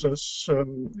also shows us,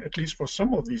 at least for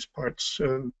some of these parts,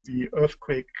 the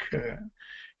earthquake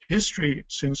history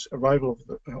since arrival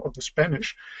of the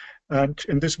Spanish. And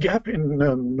in this gap in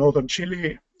northern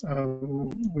Chile,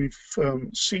 we've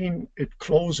seen it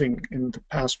closing in the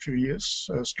past few years,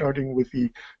 starting with the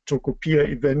Tocopilla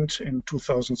event in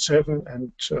 2007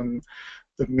 and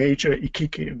the major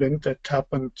Iquique event that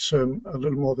happened a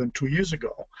little more than 2 years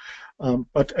ago.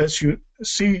 But as you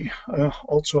see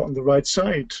also on the right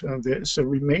side, there is a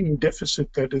remaining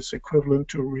deficit that is equivalent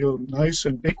to a real nice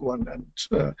and big one, and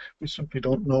we simply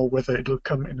don't know whether it'll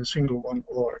come in a single one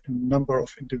or in a number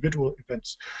of individual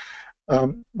events.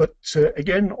 But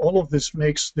again, all of this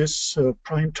makes this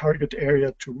prime target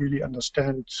area to really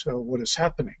understand what is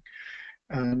happening.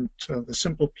 And the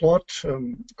simple plot,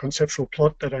 conceptual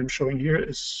plot that I'm showing here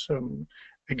is,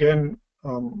 again,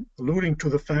 alluding to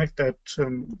the fact that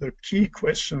the key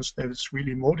questions that is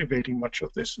really motivating much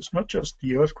of this is not just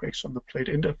the earthquakes on the plate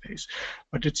interface,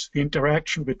 but it's the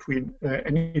interaction between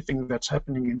anything that's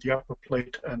happening in the upper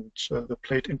plate and the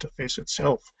plate interface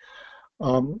itself.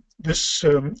 This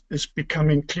is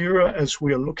becoming clearer as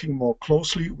we are looking more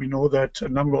closely. We know that a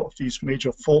number of these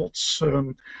major faults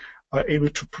are able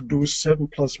to produce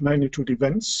 7+ magnitude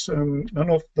events. None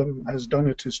of them has done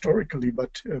it historically,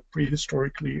 but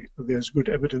prehistorically there's good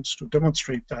evidence to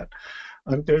demonstrate that.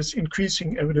 And there's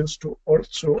increasing evidence to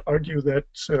also argue that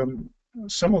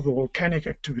some of the volcanic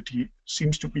activity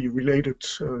seems to be related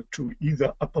to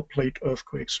either upper plate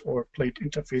earthquakes or plate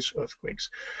interface earthquakes.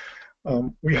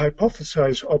 We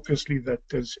hypothesize, obviously, that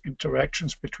there's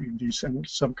interactions between these and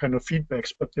some kind of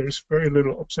feedbacks, but there is very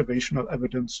little observational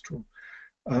evidence to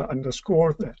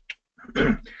underscore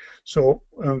that. So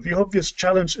the obvious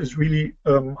challenge is really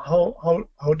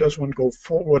how does one go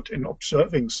forward in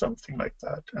observing something like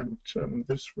that? And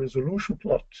this resolution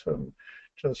plot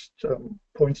just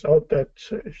points out that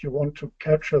if you want to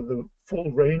capture the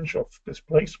full range of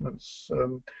displacements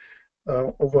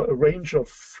over a range of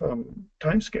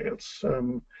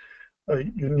timescales,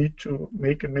 you need to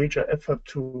make a major effort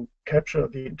to capture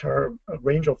the entire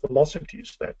range of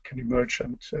velocities that can emerge.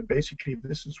 And basically,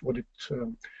 this is what it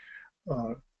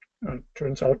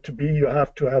turns out to be. You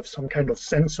have to have some kind of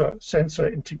sensor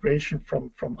integration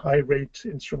from high rate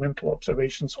instrumental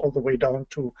observations all the way down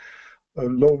to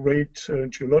low rate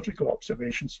geological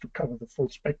observations to cover the full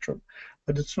spectrum.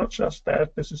 But it's not just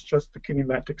that, this is just the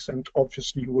kinematics, and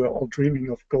obviously we're all dreaming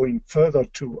of going further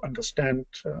to understand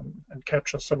and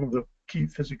capture some of the key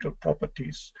physical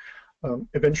properties,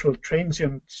 eventual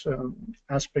transient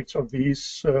aspects of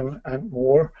these and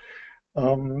more.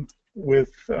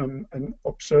 With an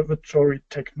observatory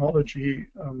technology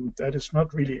that is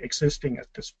not really existing at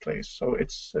this place. So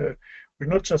it's we're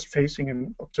not just facing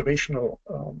an observational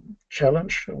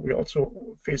challenge, we're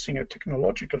also facing a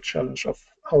technological challenge of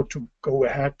how to go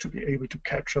ahead to be able to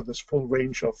capture this full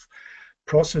range of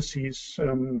processes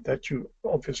that you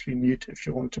obviously need if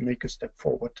you want to make a step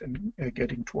forward in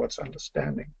getting towards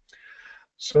understanding.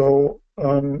 So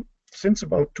since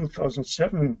about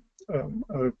 2007,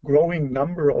 a growing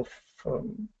number of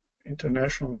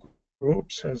international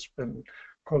groups has been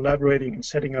collaborating in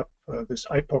setting up this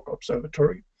IPOC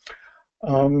observatory,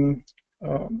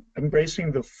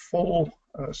 embracing the full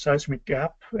seismic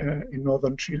gap in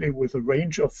northern Chile with a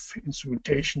range of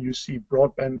instrumentation. You see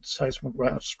broadband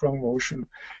seismographs, strong motion,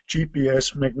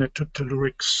 GPS,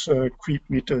 magnetotellurics, creep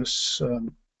meters,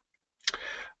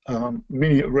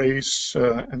 mini arrays,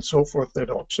 and so forth that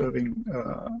are observing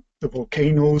the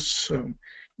volcanoes,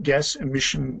 gas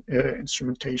emission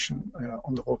instrumentation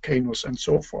on the volcanoes, and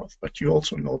so forth. But you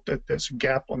also note that there's a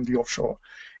gap on the offshore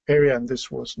area, and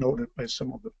this was noted by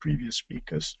some of the previous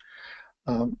speakers.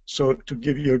 So to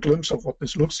give you a glimpse of what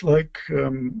this looks like,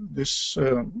 this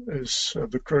is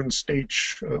the current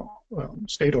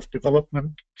state of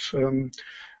development.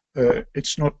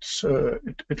 It's not,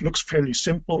 it looks fairly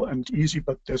simple and easy,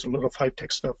 but there's a lot of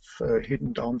high-tech stuff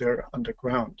hidden down there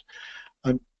underground.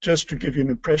 And just to give you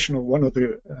an impression of one of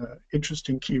the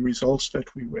interesting key results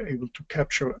that we were able to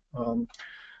capture,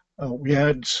 we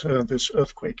had this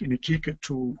earthquake in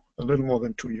Iquique a little more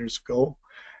than 2 years ago.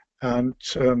 And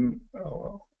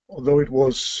although it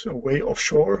was way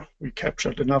offshore, we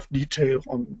captured enough detail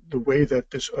on the way that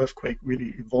this earthquake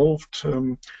really evolved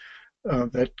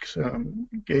that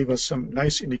gave us some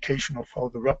nice indication of how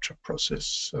the rupture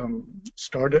process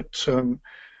started.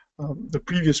 The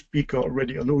previous speaker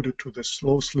already alluded to the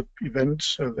slow slip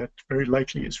event that very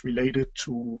likely is related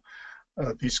to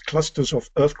these clusters of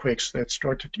earthquakes that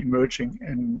started emerging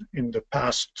in the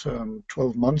past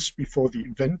 12 months before the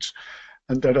event,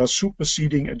 and that are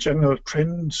superseding a general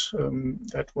trend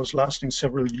that was lasting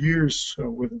several years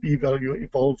with p-value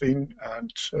evolving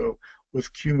and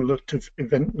with cumulative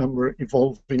event number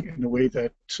evolving in a way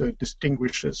that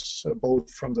distinguishes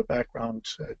both from the background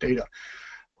data.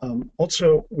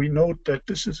 Also, we note that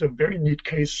this is a very neat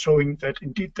case showing that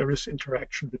indeed there is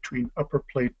interaction between upper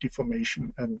plate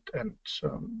deformation and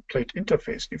plate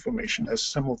interface deformation, as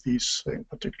some of these, in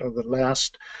particular the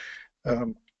last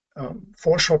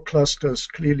foreshock clusters,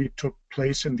 clearly took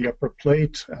place in the upper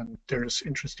plate, and there is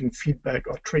interesting feedback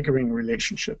or triggering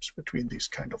relationships between these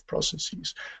kind of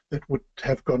processes that would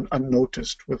have gone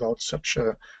unnoticed without such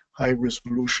a high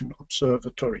resolution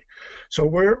observatory. So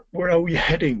where are we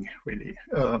heading, really?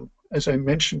 As I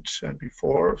mentioned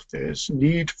before, there's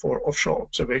need for offshore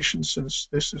observation, since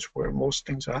this is where most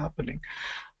things are happening.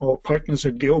 Our partners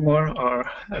at Geomar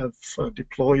have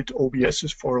deployed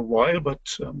OBSs for a while, but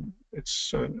it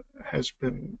has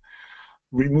been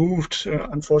removed,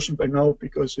 unfortunately by now,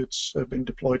 because it's been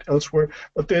deployed elsewhere.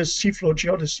 But there's seafloor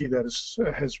geodesy that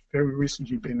has very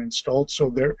recently been installed. So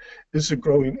there is a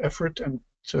growing effort, and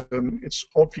it's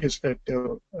obvious that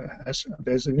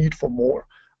there's a need for more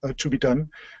to be done.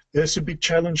 There's a big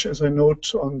challenge, as I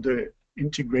note, on the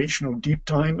integration of deep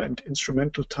time and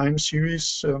instrumental time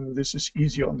series. This is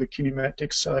easier on the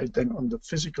kinematic side than on the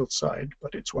physical side,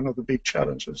 but it's one of the big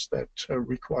challenges that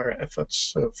require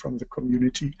efforts from the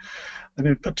community. And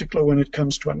in particular, when it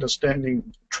comes to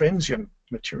understanding transient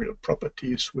material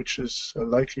properties, which is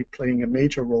likely playing a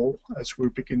major role, as we're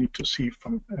beginning to see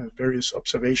from various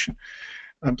observations.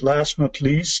 And last not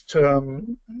least,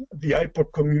 the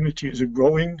IPOC community is a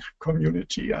growing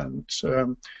community, and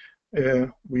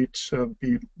we'd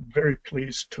be very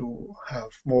pleased to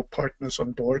have more partners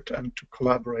on board and to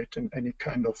collaborate in any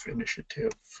kind of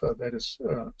initiative that is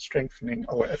strengthening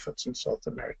our efforts in South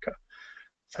America.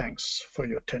 Thanks for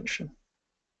your attention.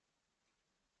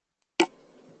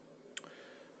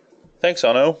 Thanks,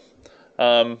 Onno.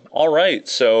 All right,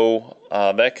 so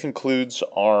that concludes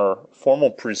our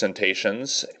formal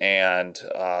presentations, and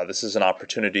this is an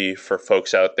opportunity for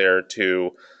folks out there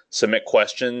to submit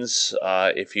questions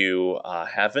if you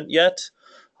haven't yet.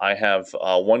 I have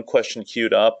one question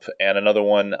queued up and another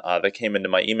one that came into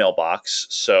my email box.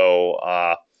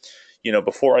 So,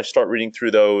 before I start reading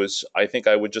through those, I think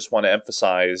I would just want to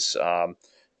emphasize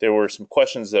there were some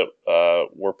questions that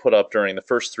were put up during the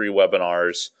first 3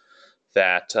 webinars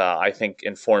that I think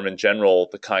inform in general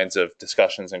the kinds of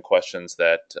discussions and questions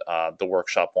that the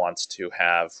workshop wants to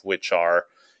have, which are,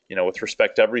 with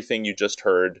respect to everything you just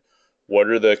heard, what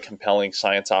are the compelling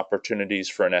science opportunities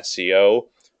for an SCO?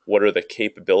 What are the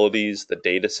capabilities, the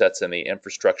data sets, and the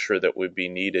infrastructure that would be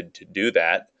needed to do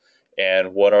that?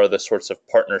 And what are the sorts of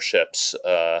partnerships,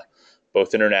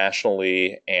 both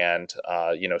internationally and,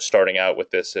 starting out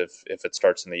with this, if it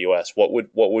starts in the U.S., what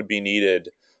would be needed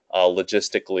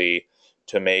logistically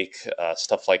to make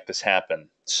stuff like this happen?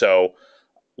 So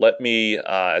let me,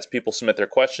 as people submit their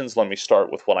questions, let me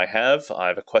start with what I have. I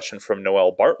have a question from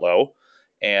Noel Bartlow,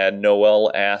 and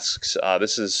Noel asks,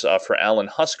 this is for Alan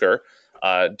Husker,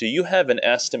 do you have an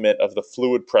estimate of the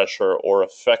fluid pressure or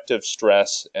effective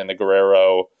stress in the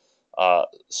Guerrero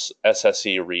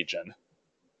SSE region?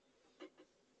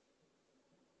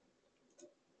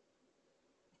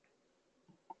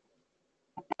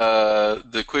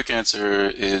 The quick answer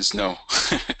is no.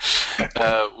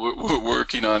 We're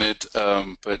working on it,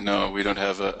 but no, we don't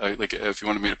have like, if you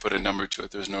wanted me to put a number to it,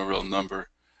 there's no real number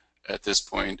at this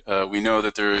point. We know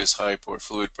that there is high port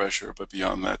fluid pressure, but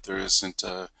beyond that, there isn't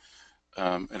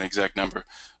an exact number.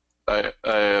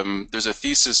 There's a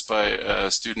thesis by a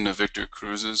student of Victor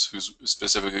Cruz's who's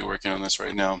specifically working on this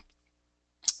right now.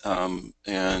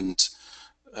 And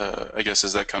I guess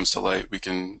as that comes to light,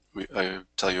 I'll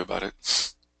tell you about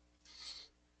it.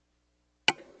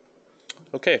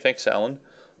 Okay, thanks, Alan.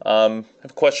 I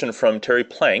have a question from Terry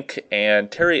Plank,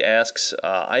 and Terry asks,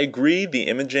 I agree the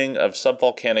imaging of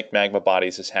subvolcanic magma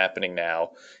bodies is happening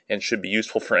now and should be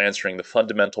useful for answering the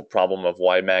fundamental problem of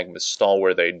why magmas stall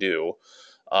where they do.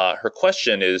 Her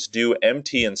question is, do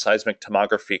MT and seismic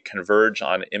tomography converge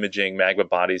on imaging magma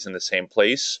bodies in the same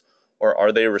place, or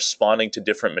are they responding to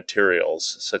different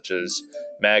materials, such as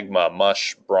magma,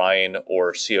 mush, brine,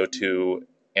 or CO2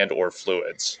 and or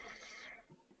fluids?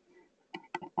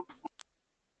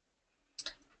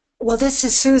 Well, this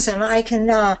is Susan. I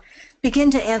can begin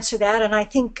to answer that, and I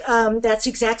think that's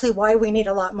exactly why we need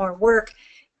a lot more work.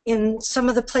 In some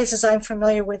of the places I'm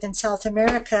familiar with in South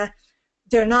America,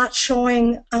 they're not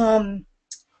showing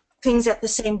things at the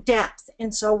same depth,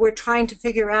 and so we're trying to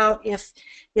figure out if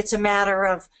it's a matter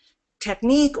of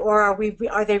technique or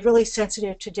are they really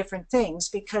sensitive to different things,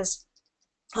 because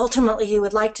ultimately you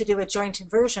would like to do a joint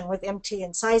inversion with MT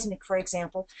and seismic, for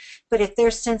example, but if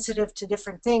they're sensitive to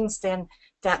different things, then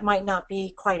that might not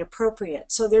be quite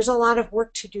appropriate. So there's a lot of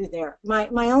work to do there. My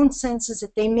own sense is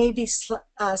that they may be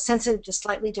sensitive to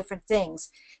slightly different things,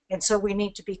 and so we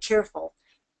need to be careful.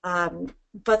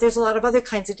 But there's a lot of other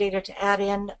kinds of data to add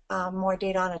in, more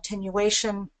data on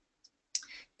attenuation,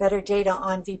 better data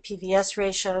on VPVS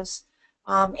ratios,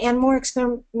 and more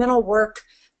experimental work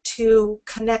to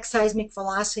connect seismic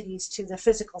velocities to the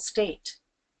physical state.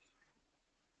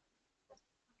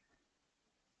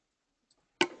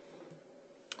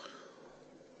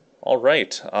 All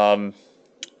right. I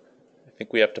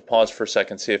think we have to pause for a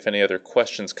second, see if any other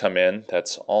questions come in.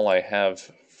 That's all I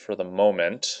have for the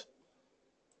moment.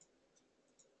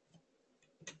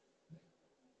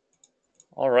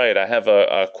 All right, I have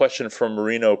a question from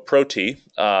Marino Proti.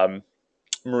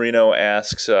 Marino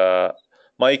asks,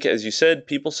 Mike, as you said,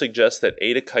 people suggest that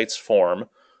eta kites form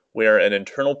where an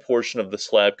internal portion of the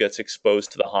slab gets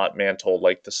exposed to the hot mantle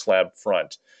like the slab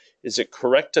front. Is it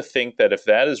correct to think that if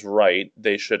that is right,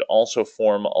 they should also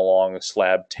form along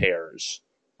slab tears?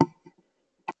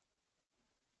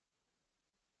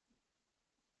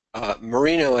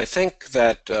 Marino, I think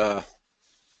that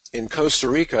in Costa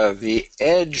Rica, the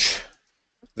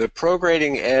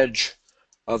prograding edge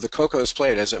of the Cocos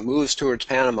Plate as it moves towards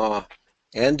Panama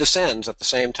and descends at the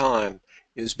same time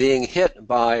is being hit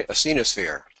by a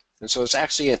cenosphere. And so it's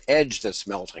actually an edge that's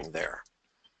melting there.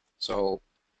 So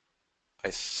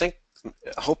I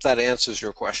hope that answers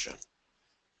your question.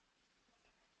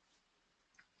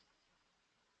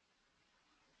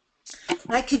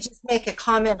 I could just make a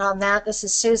comment on that. This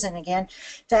is Susan again.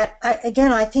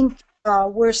 I think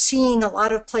we're seeing a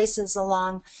lot of places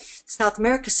along South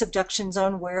America's subduction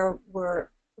zone where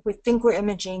we think we're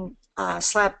imaging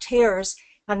slab tears,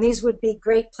 and these would be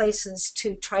great places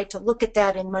to try to look at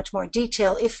that in much more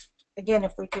detail if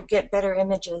we could get better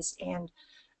images and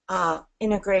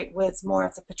integrate with more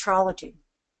of the petrology.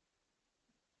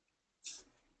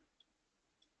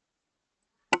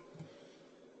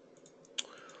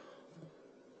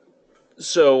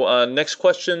 So next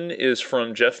question is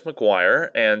from Jeff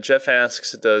McGuire, and Jeff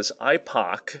asks, does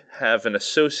IPOC have an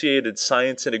associated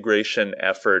science integration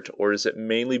effort, or is it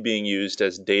mainly being used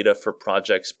as data for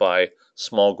projects by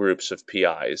small groups of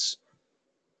PIs?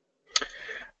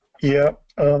 Yeah,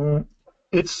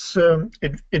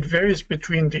 it varies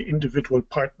between the individual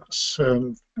partners.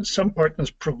 Some partners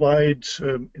provide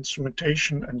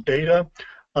instrumentation and data.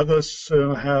 Others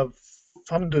have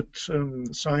funded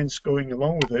science going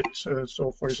along with it.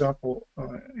 So, for example,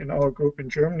 in our group in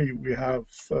Germany, we have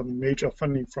major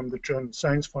funding from the German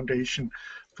Science Foundation,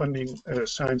 funding a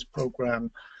science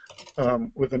program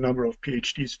with a number of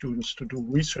PhD students to do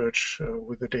research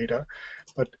with the data.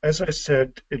 But as I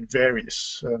said, it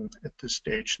varies at this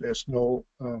stage. There's no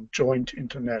joint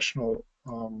international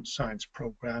science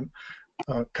program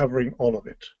covering all of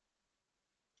it.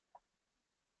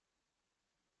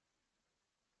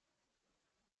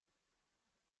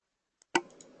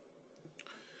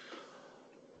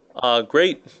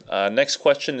 Great. Next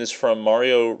question is from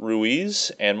Mario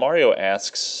Ruiz, and Mario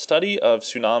asks, study of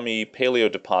tsunami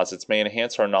paleo deposits may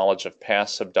enhance our knowledge of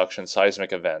past subduction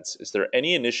seismic events. Is there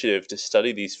any initiative to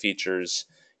study these features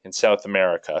in South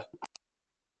America?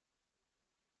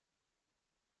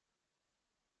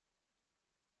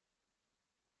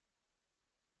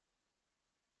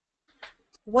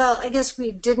 Well, I guess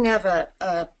we didn't have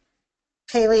a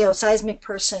paleo seismic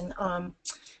person on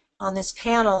this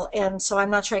panel, and so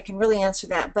I'm not sure I can really answer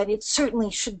that, but it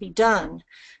certainly should be done.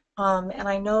 And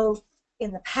I know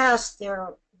in the past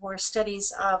there were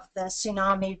studies of the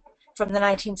tsunami from the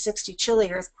 1960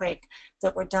 Chile earthquake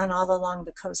that were done all along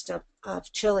the coast of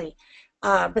Chile.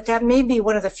 But that may be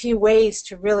one of the few ways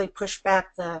to really push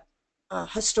back the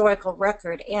historical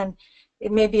record, and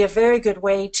it may be a very good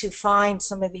way to find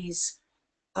some of these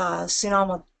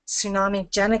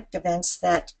tsunami-genic events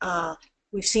that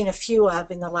we've seen a few of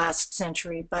in the last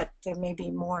century, but there may be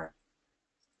more.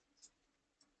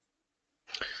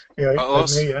 Yeah, I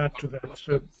may add to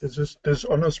that. This is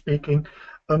Honor speaking.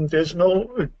 There's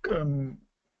no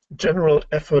general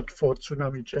effort for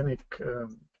tsunami-genic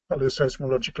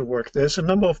paleoseismological work. There's a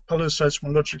number of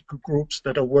paleoseismological groups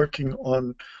that are working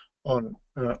on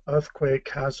earthquake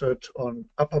hazard on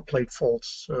upper plate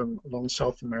faults along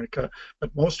South America,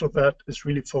 but most of that is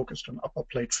really focused on upper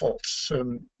plate faults.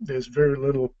 There's very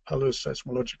little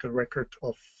paleoseismological record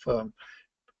of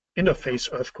interface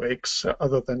earthquakes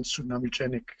other than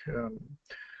tsunami-genic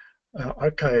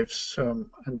archives,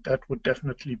 and that would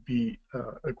definitely be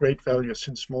a great value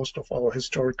since most of our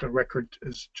historical record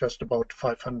is just about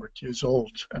 500 years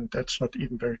old, and that's not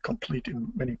even very complete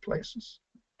in many places.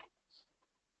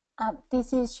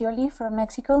 This is Yoli from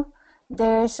Mexico.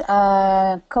 There's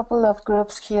a couple of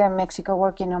groups here in Mexico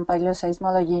working on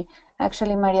paleoseismology.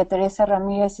 Actually, Maria Teresa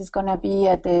Ramirez is going to be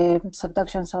at the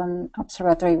Subduction Zone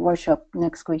Observatory workshop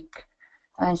next week,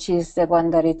 and she's the one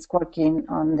that is working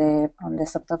on the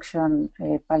subduction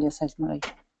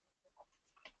paleoseismology.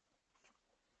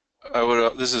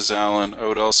 This is Alan. I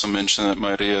would also mention that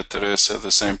Maria Teresa,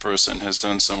 the same person, has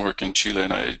done some work in Chile,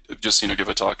 and I just seen her give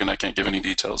a talk, and I can't give any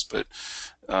details, but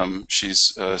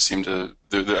she's seemed to.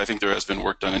 I think there has been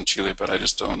work done in Chile, but I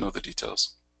just don't know the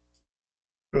details.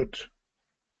 Good.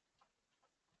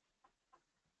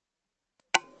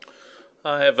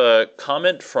 I have a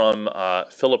comment from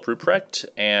Philip Ruprecht,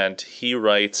 and he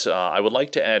writes, I would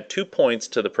like to add 2 points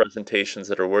to the presentations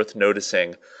that are worth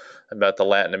noticing about the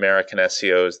Latin American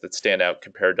SEOs that stand out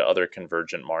compared to other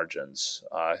convergent margins.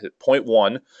 Point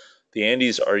 1, The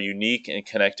Andes are unique in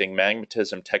connecting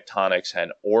magmatism, tectonics,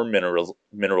 and ore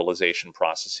mineralization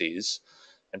processes.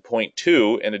 And point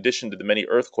two, in addition to the many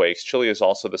earthquakes, Chile is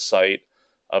also the site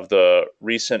of the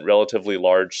recent relatively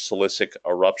large silicic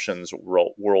eruptions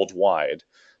worldwide,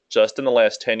 just in the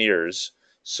last 10 years.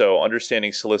 So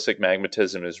understanding silicic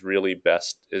magmatism is really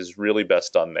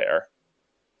best done there.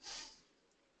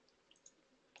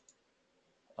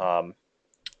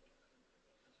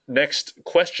 Next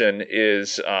question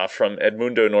is from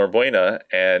Edmundo Norbuena,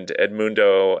 and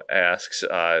Edmundo asks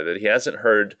that he hasn't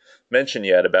heard mention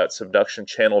yet about subduction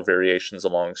channel variations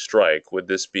along strike. Would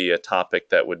this be a topic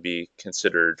that would be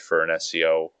considered for an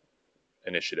SCO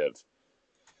initiative?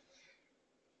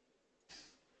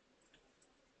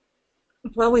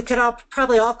 Well, we could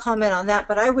probably all comment on that,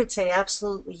 but I would say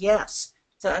absolutely yes.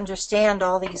 To understand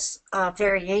all these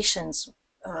variations,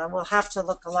 we'll have to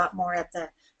look a lot more at the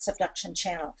subduction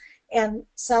channel. And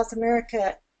South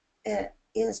America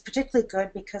is particularly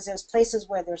good because there's places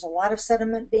where there's a lot of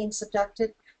sediment being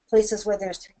subducted, places where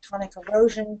there's tectonic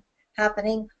erosion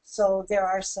happening. So there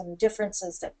are some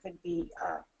differences that could be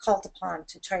called upon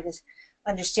to try to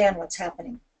understand what's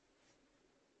happening.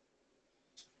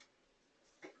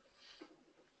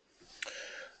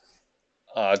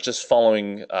 Just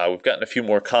following, we've gotten a few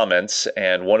more comments,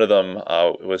 and one of them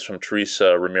was from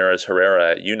Teresa Ramirez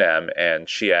Herrera at UNAM, and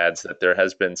she adds that there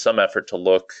has been some effort to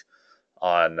look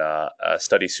on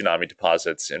study tsunami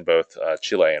deposits in both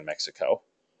Chile and Mexico.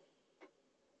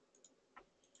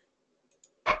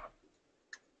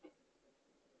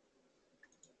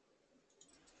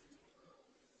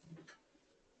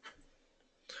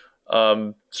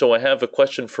 So I have a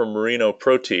question from Marino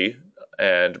Proti.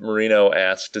 And Marino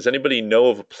asked, does anybody know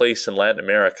of a place in Latin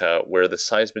America where the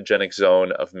seismogenic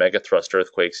zone of megathrust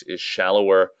earthquakes is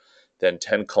shallower than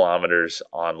 10 kilometers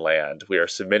on land? We are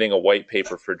submitting a white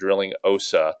paper for drilling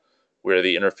OSA, where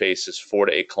the interface is 4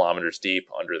 to 8 kilometers deep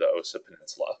under the OSA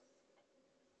Peninsula.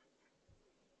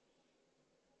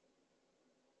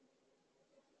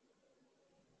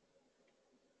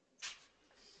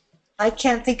 I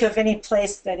can't think of any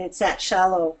place that it's that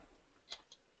shallow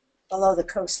below the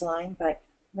coastline, but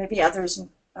maybe others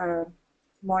are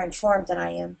more informed than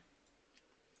I am.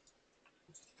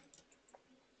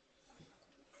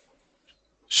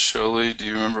 Shirley, do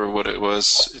you remember what it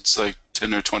was? It's like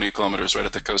 10 or 20 kilometers right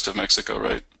at the coast of Mexico,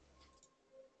 right?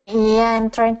 Yeah, I'm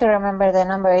trying to remember the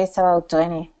number. It's about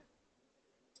 20.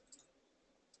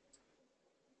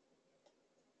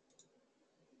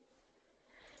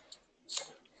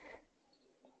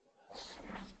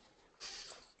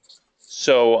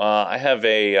 So I have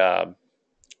a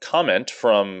comment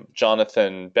from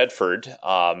Jonathan Bedford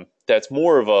that's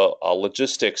more of a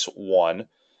logistics one,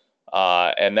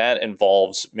 and that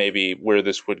involves maybe where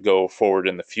this would go forward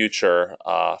in the future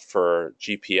for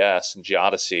GPS and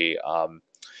geodesy.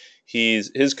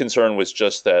 His concern was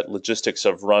just that logistics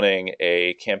of running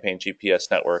a campaign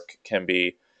GPS network can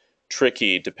be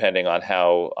tricky depending on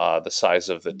how the size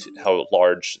of how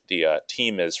large the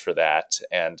team is for that,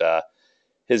 and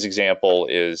his example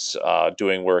is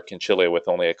doing work in Chile with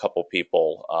only a couple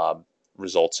people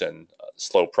results in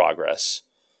slow progress.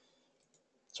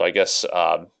 So I guess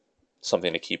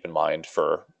something to keep in mind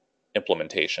for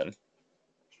implementation.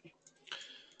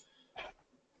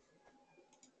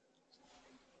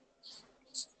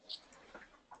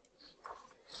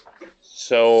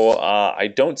 So I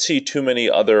don't see too many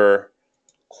other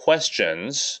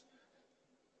questions.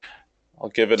 I'll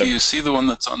give it Do you see the one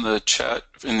that's on the chat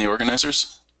in the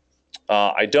organizers?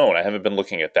 I don't. I haven't been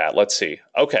looking at that. Let's see.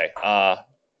 Okay.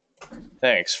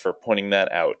 Thanks for pointing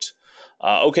that out.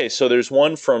 Okay, so there's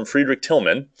one from Friedrich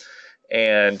Tillman.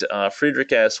 And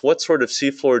Friedrich asks, what sort of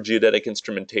seafloor geodetic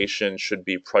instrumentation should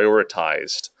be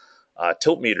prioritized?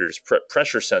 Tilt meters,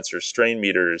 pressure sensors, strain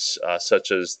meters,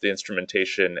 such as the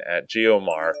instrumentation at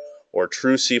GeoMar, or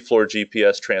true seafloor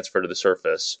GPS transfer to the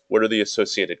surface. What are the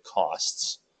associated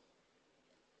costs?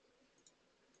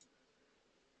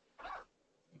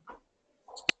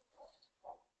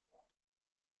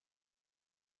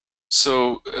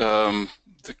 So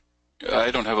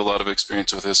I don't have a lot of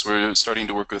experience with this. We're starting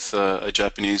to work with a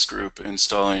Japanese group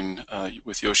installing,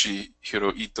 with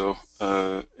Yoshihiro Ito,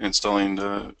 installing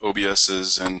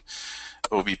OBSs and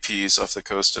OBPs off the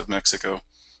coast of Mexico.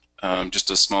 Just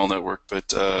a small network,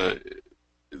 but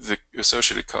the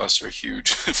associated costs are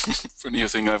huge. For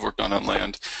anything I've worked on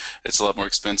land, it's a lot more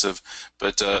expensive,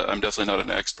 but I'm definitely not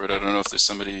an expert. I don't know if there's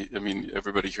somebody, I mean,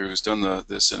 everybody here who's done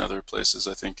this in other places,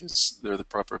 I think they're the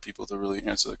proper people to really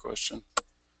answer the question.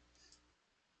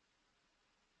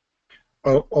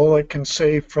 Well, all I can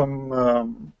say from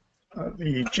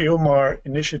the GeoMar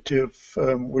initiative,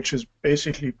 which is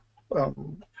basically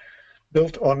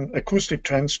built on acoustic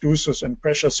transducers and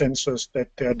pressure sensors that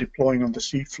they're deploying on the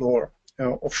seafloor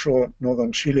offshore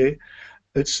northern Chile.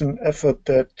 It's an effort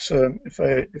that,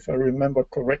 if I remember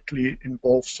correctly,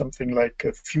 involves something like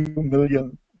a few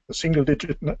million, a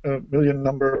single-digit million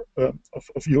number of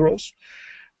euros,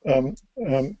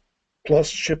 plus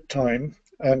ship time,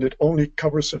 and it only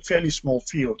covers a fairly small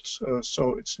field.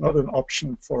 So it's not an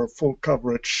option for a full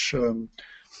coverage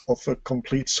of a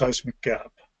complete seismic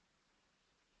gap.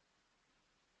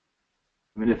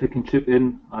 I mean, if I can chip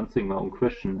in, answering my own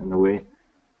question in a way,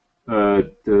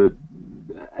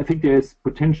 I think there's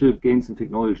potential gains in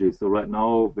technology. So right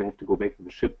now we have to go back to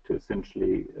the ship to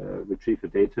essentially retrieve the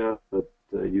data, but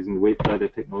using the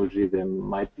waveguider technology, there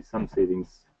might be some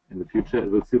savings in the future.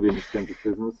 It will still be an expensive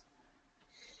business.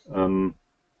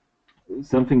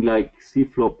 Something like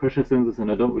seafloor pressure sensors,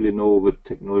 and I don't really know the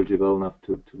technology well enough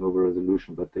to know the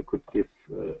resolution, but they could give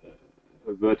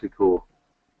a vertical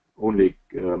only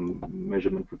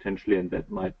measurement potentially, and that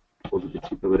might also be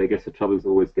cheaper. But I guess the trouble is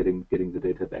always getting the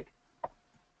data back.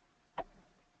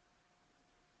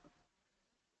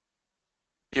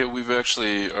 Yeah, we've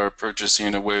actually are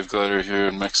purchasing a waveguider here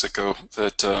in Mexico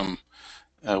that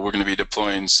we're going to be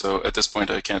deploying. So at this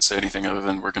point, I can't say anything other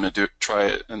than we're going to try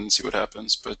it and see what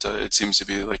happens. But it seems to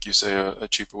be, like you say, a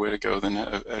cheaper way to go than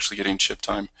actually getting ship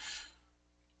time.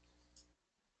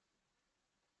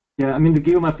 Yeah, I mean, the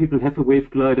Geomap people have a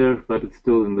waveguider, but it's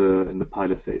still in the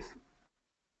pilot phase.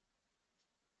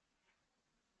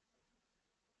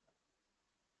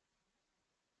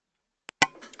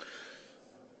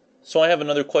 So I have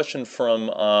another question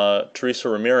from Teresa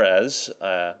Ramirez,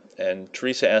 and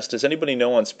Teresa asked, does anybody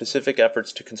know on specific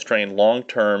efforts to constrain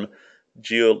long-term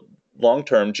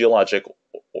geologic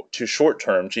to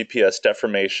short-term GPS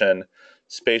deformation,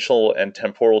 spatial and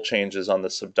temporal changes on the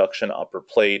subduction upper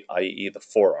plate, i.e. the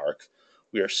forearc?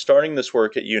 We are starting this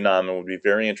work at UNAM and would be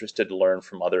very interested to learn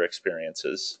from other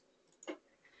experiences.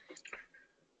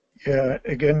 Yeah,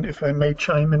 again, if I may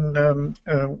chime in,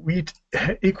 we'd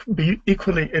be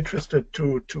equally interested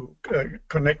to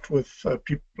connect with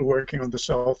people working on the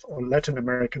South or Latin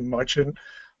American margin,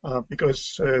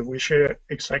 because we share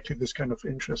exactly this kind of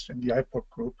interest in the IPOC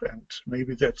group, and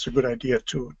maybe that's a good idea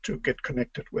to get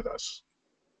connected with us.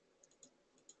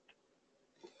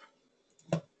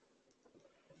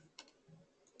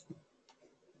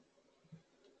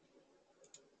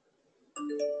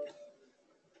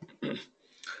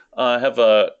 I have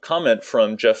a comment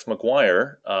from Jeff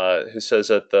McGuire, who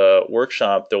says at the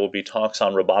workshop there will be talks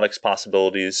on robotics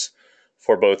possibilities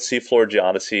for both seafloor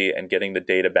geodesy and getting the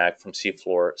data back from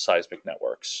seafloor seismic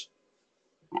networks.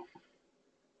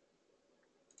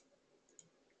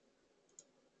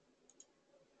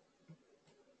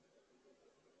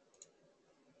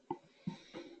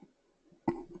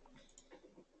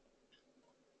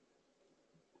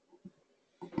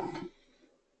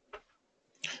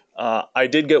 I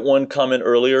did get one comment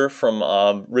earlier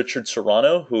from Richard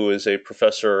Serrano, who is a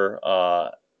professor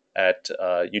at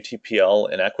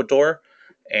UTPL in Ecuador,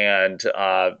 and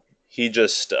he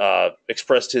just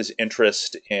expressed his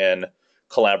interest in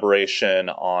collaboration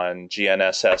on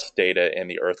GNSS data in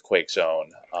the earthquake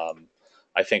zone.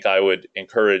 I think I would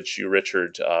encourage you,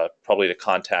 Richard, probably to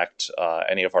contact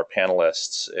any of our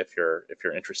panelists if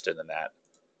you're interested in that.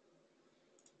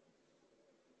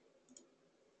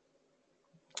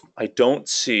 I don't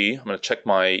see, I'm going to check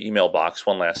my email box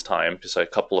one last time because a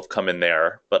couple have come in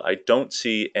there, but I don't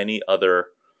see any other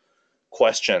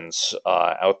questions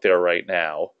out there right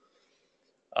now.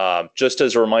 Just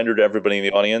as a reminder to everybody in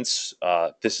the audience,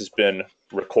 this has been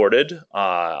recorded.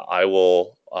 I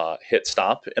will hit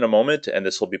stop in a moment, and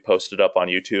this will be posted up on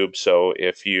YouTube. So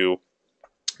if you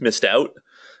missed out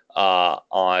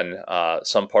on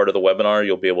some part of the webinar,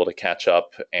 you'll be able to catch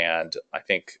up. And I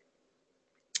think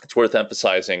it's worth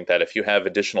emphasizing that if you have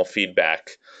additional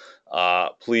feedback,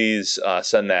 please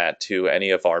send that to any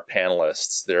of our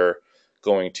panelists. They're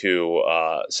going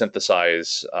to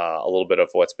synthesize a little bit of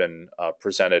what's been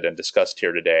presented and discussed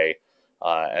here today,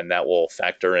 and that will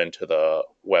factor into the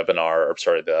webinar, or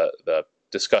sorry, the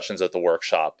discussions at the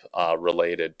workshop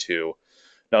related to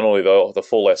not only the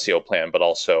full SEO plan, but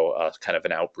also kind of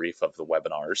an outbrief of the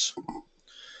webinars.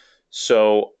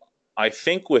 So I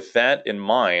think with that in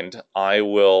mind, I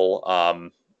will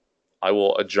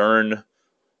adjourn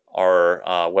our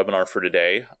webinar for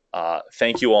today.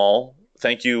 Thank you all.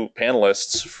 Thank you,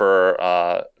 panelists,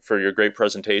 for your great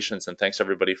presentations, and thanks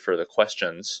everybody for the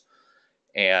questions.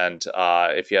 And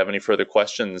if you have any further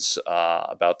questions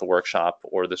about the workshop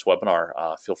or this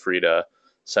webinar, feel free to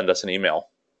send us an email.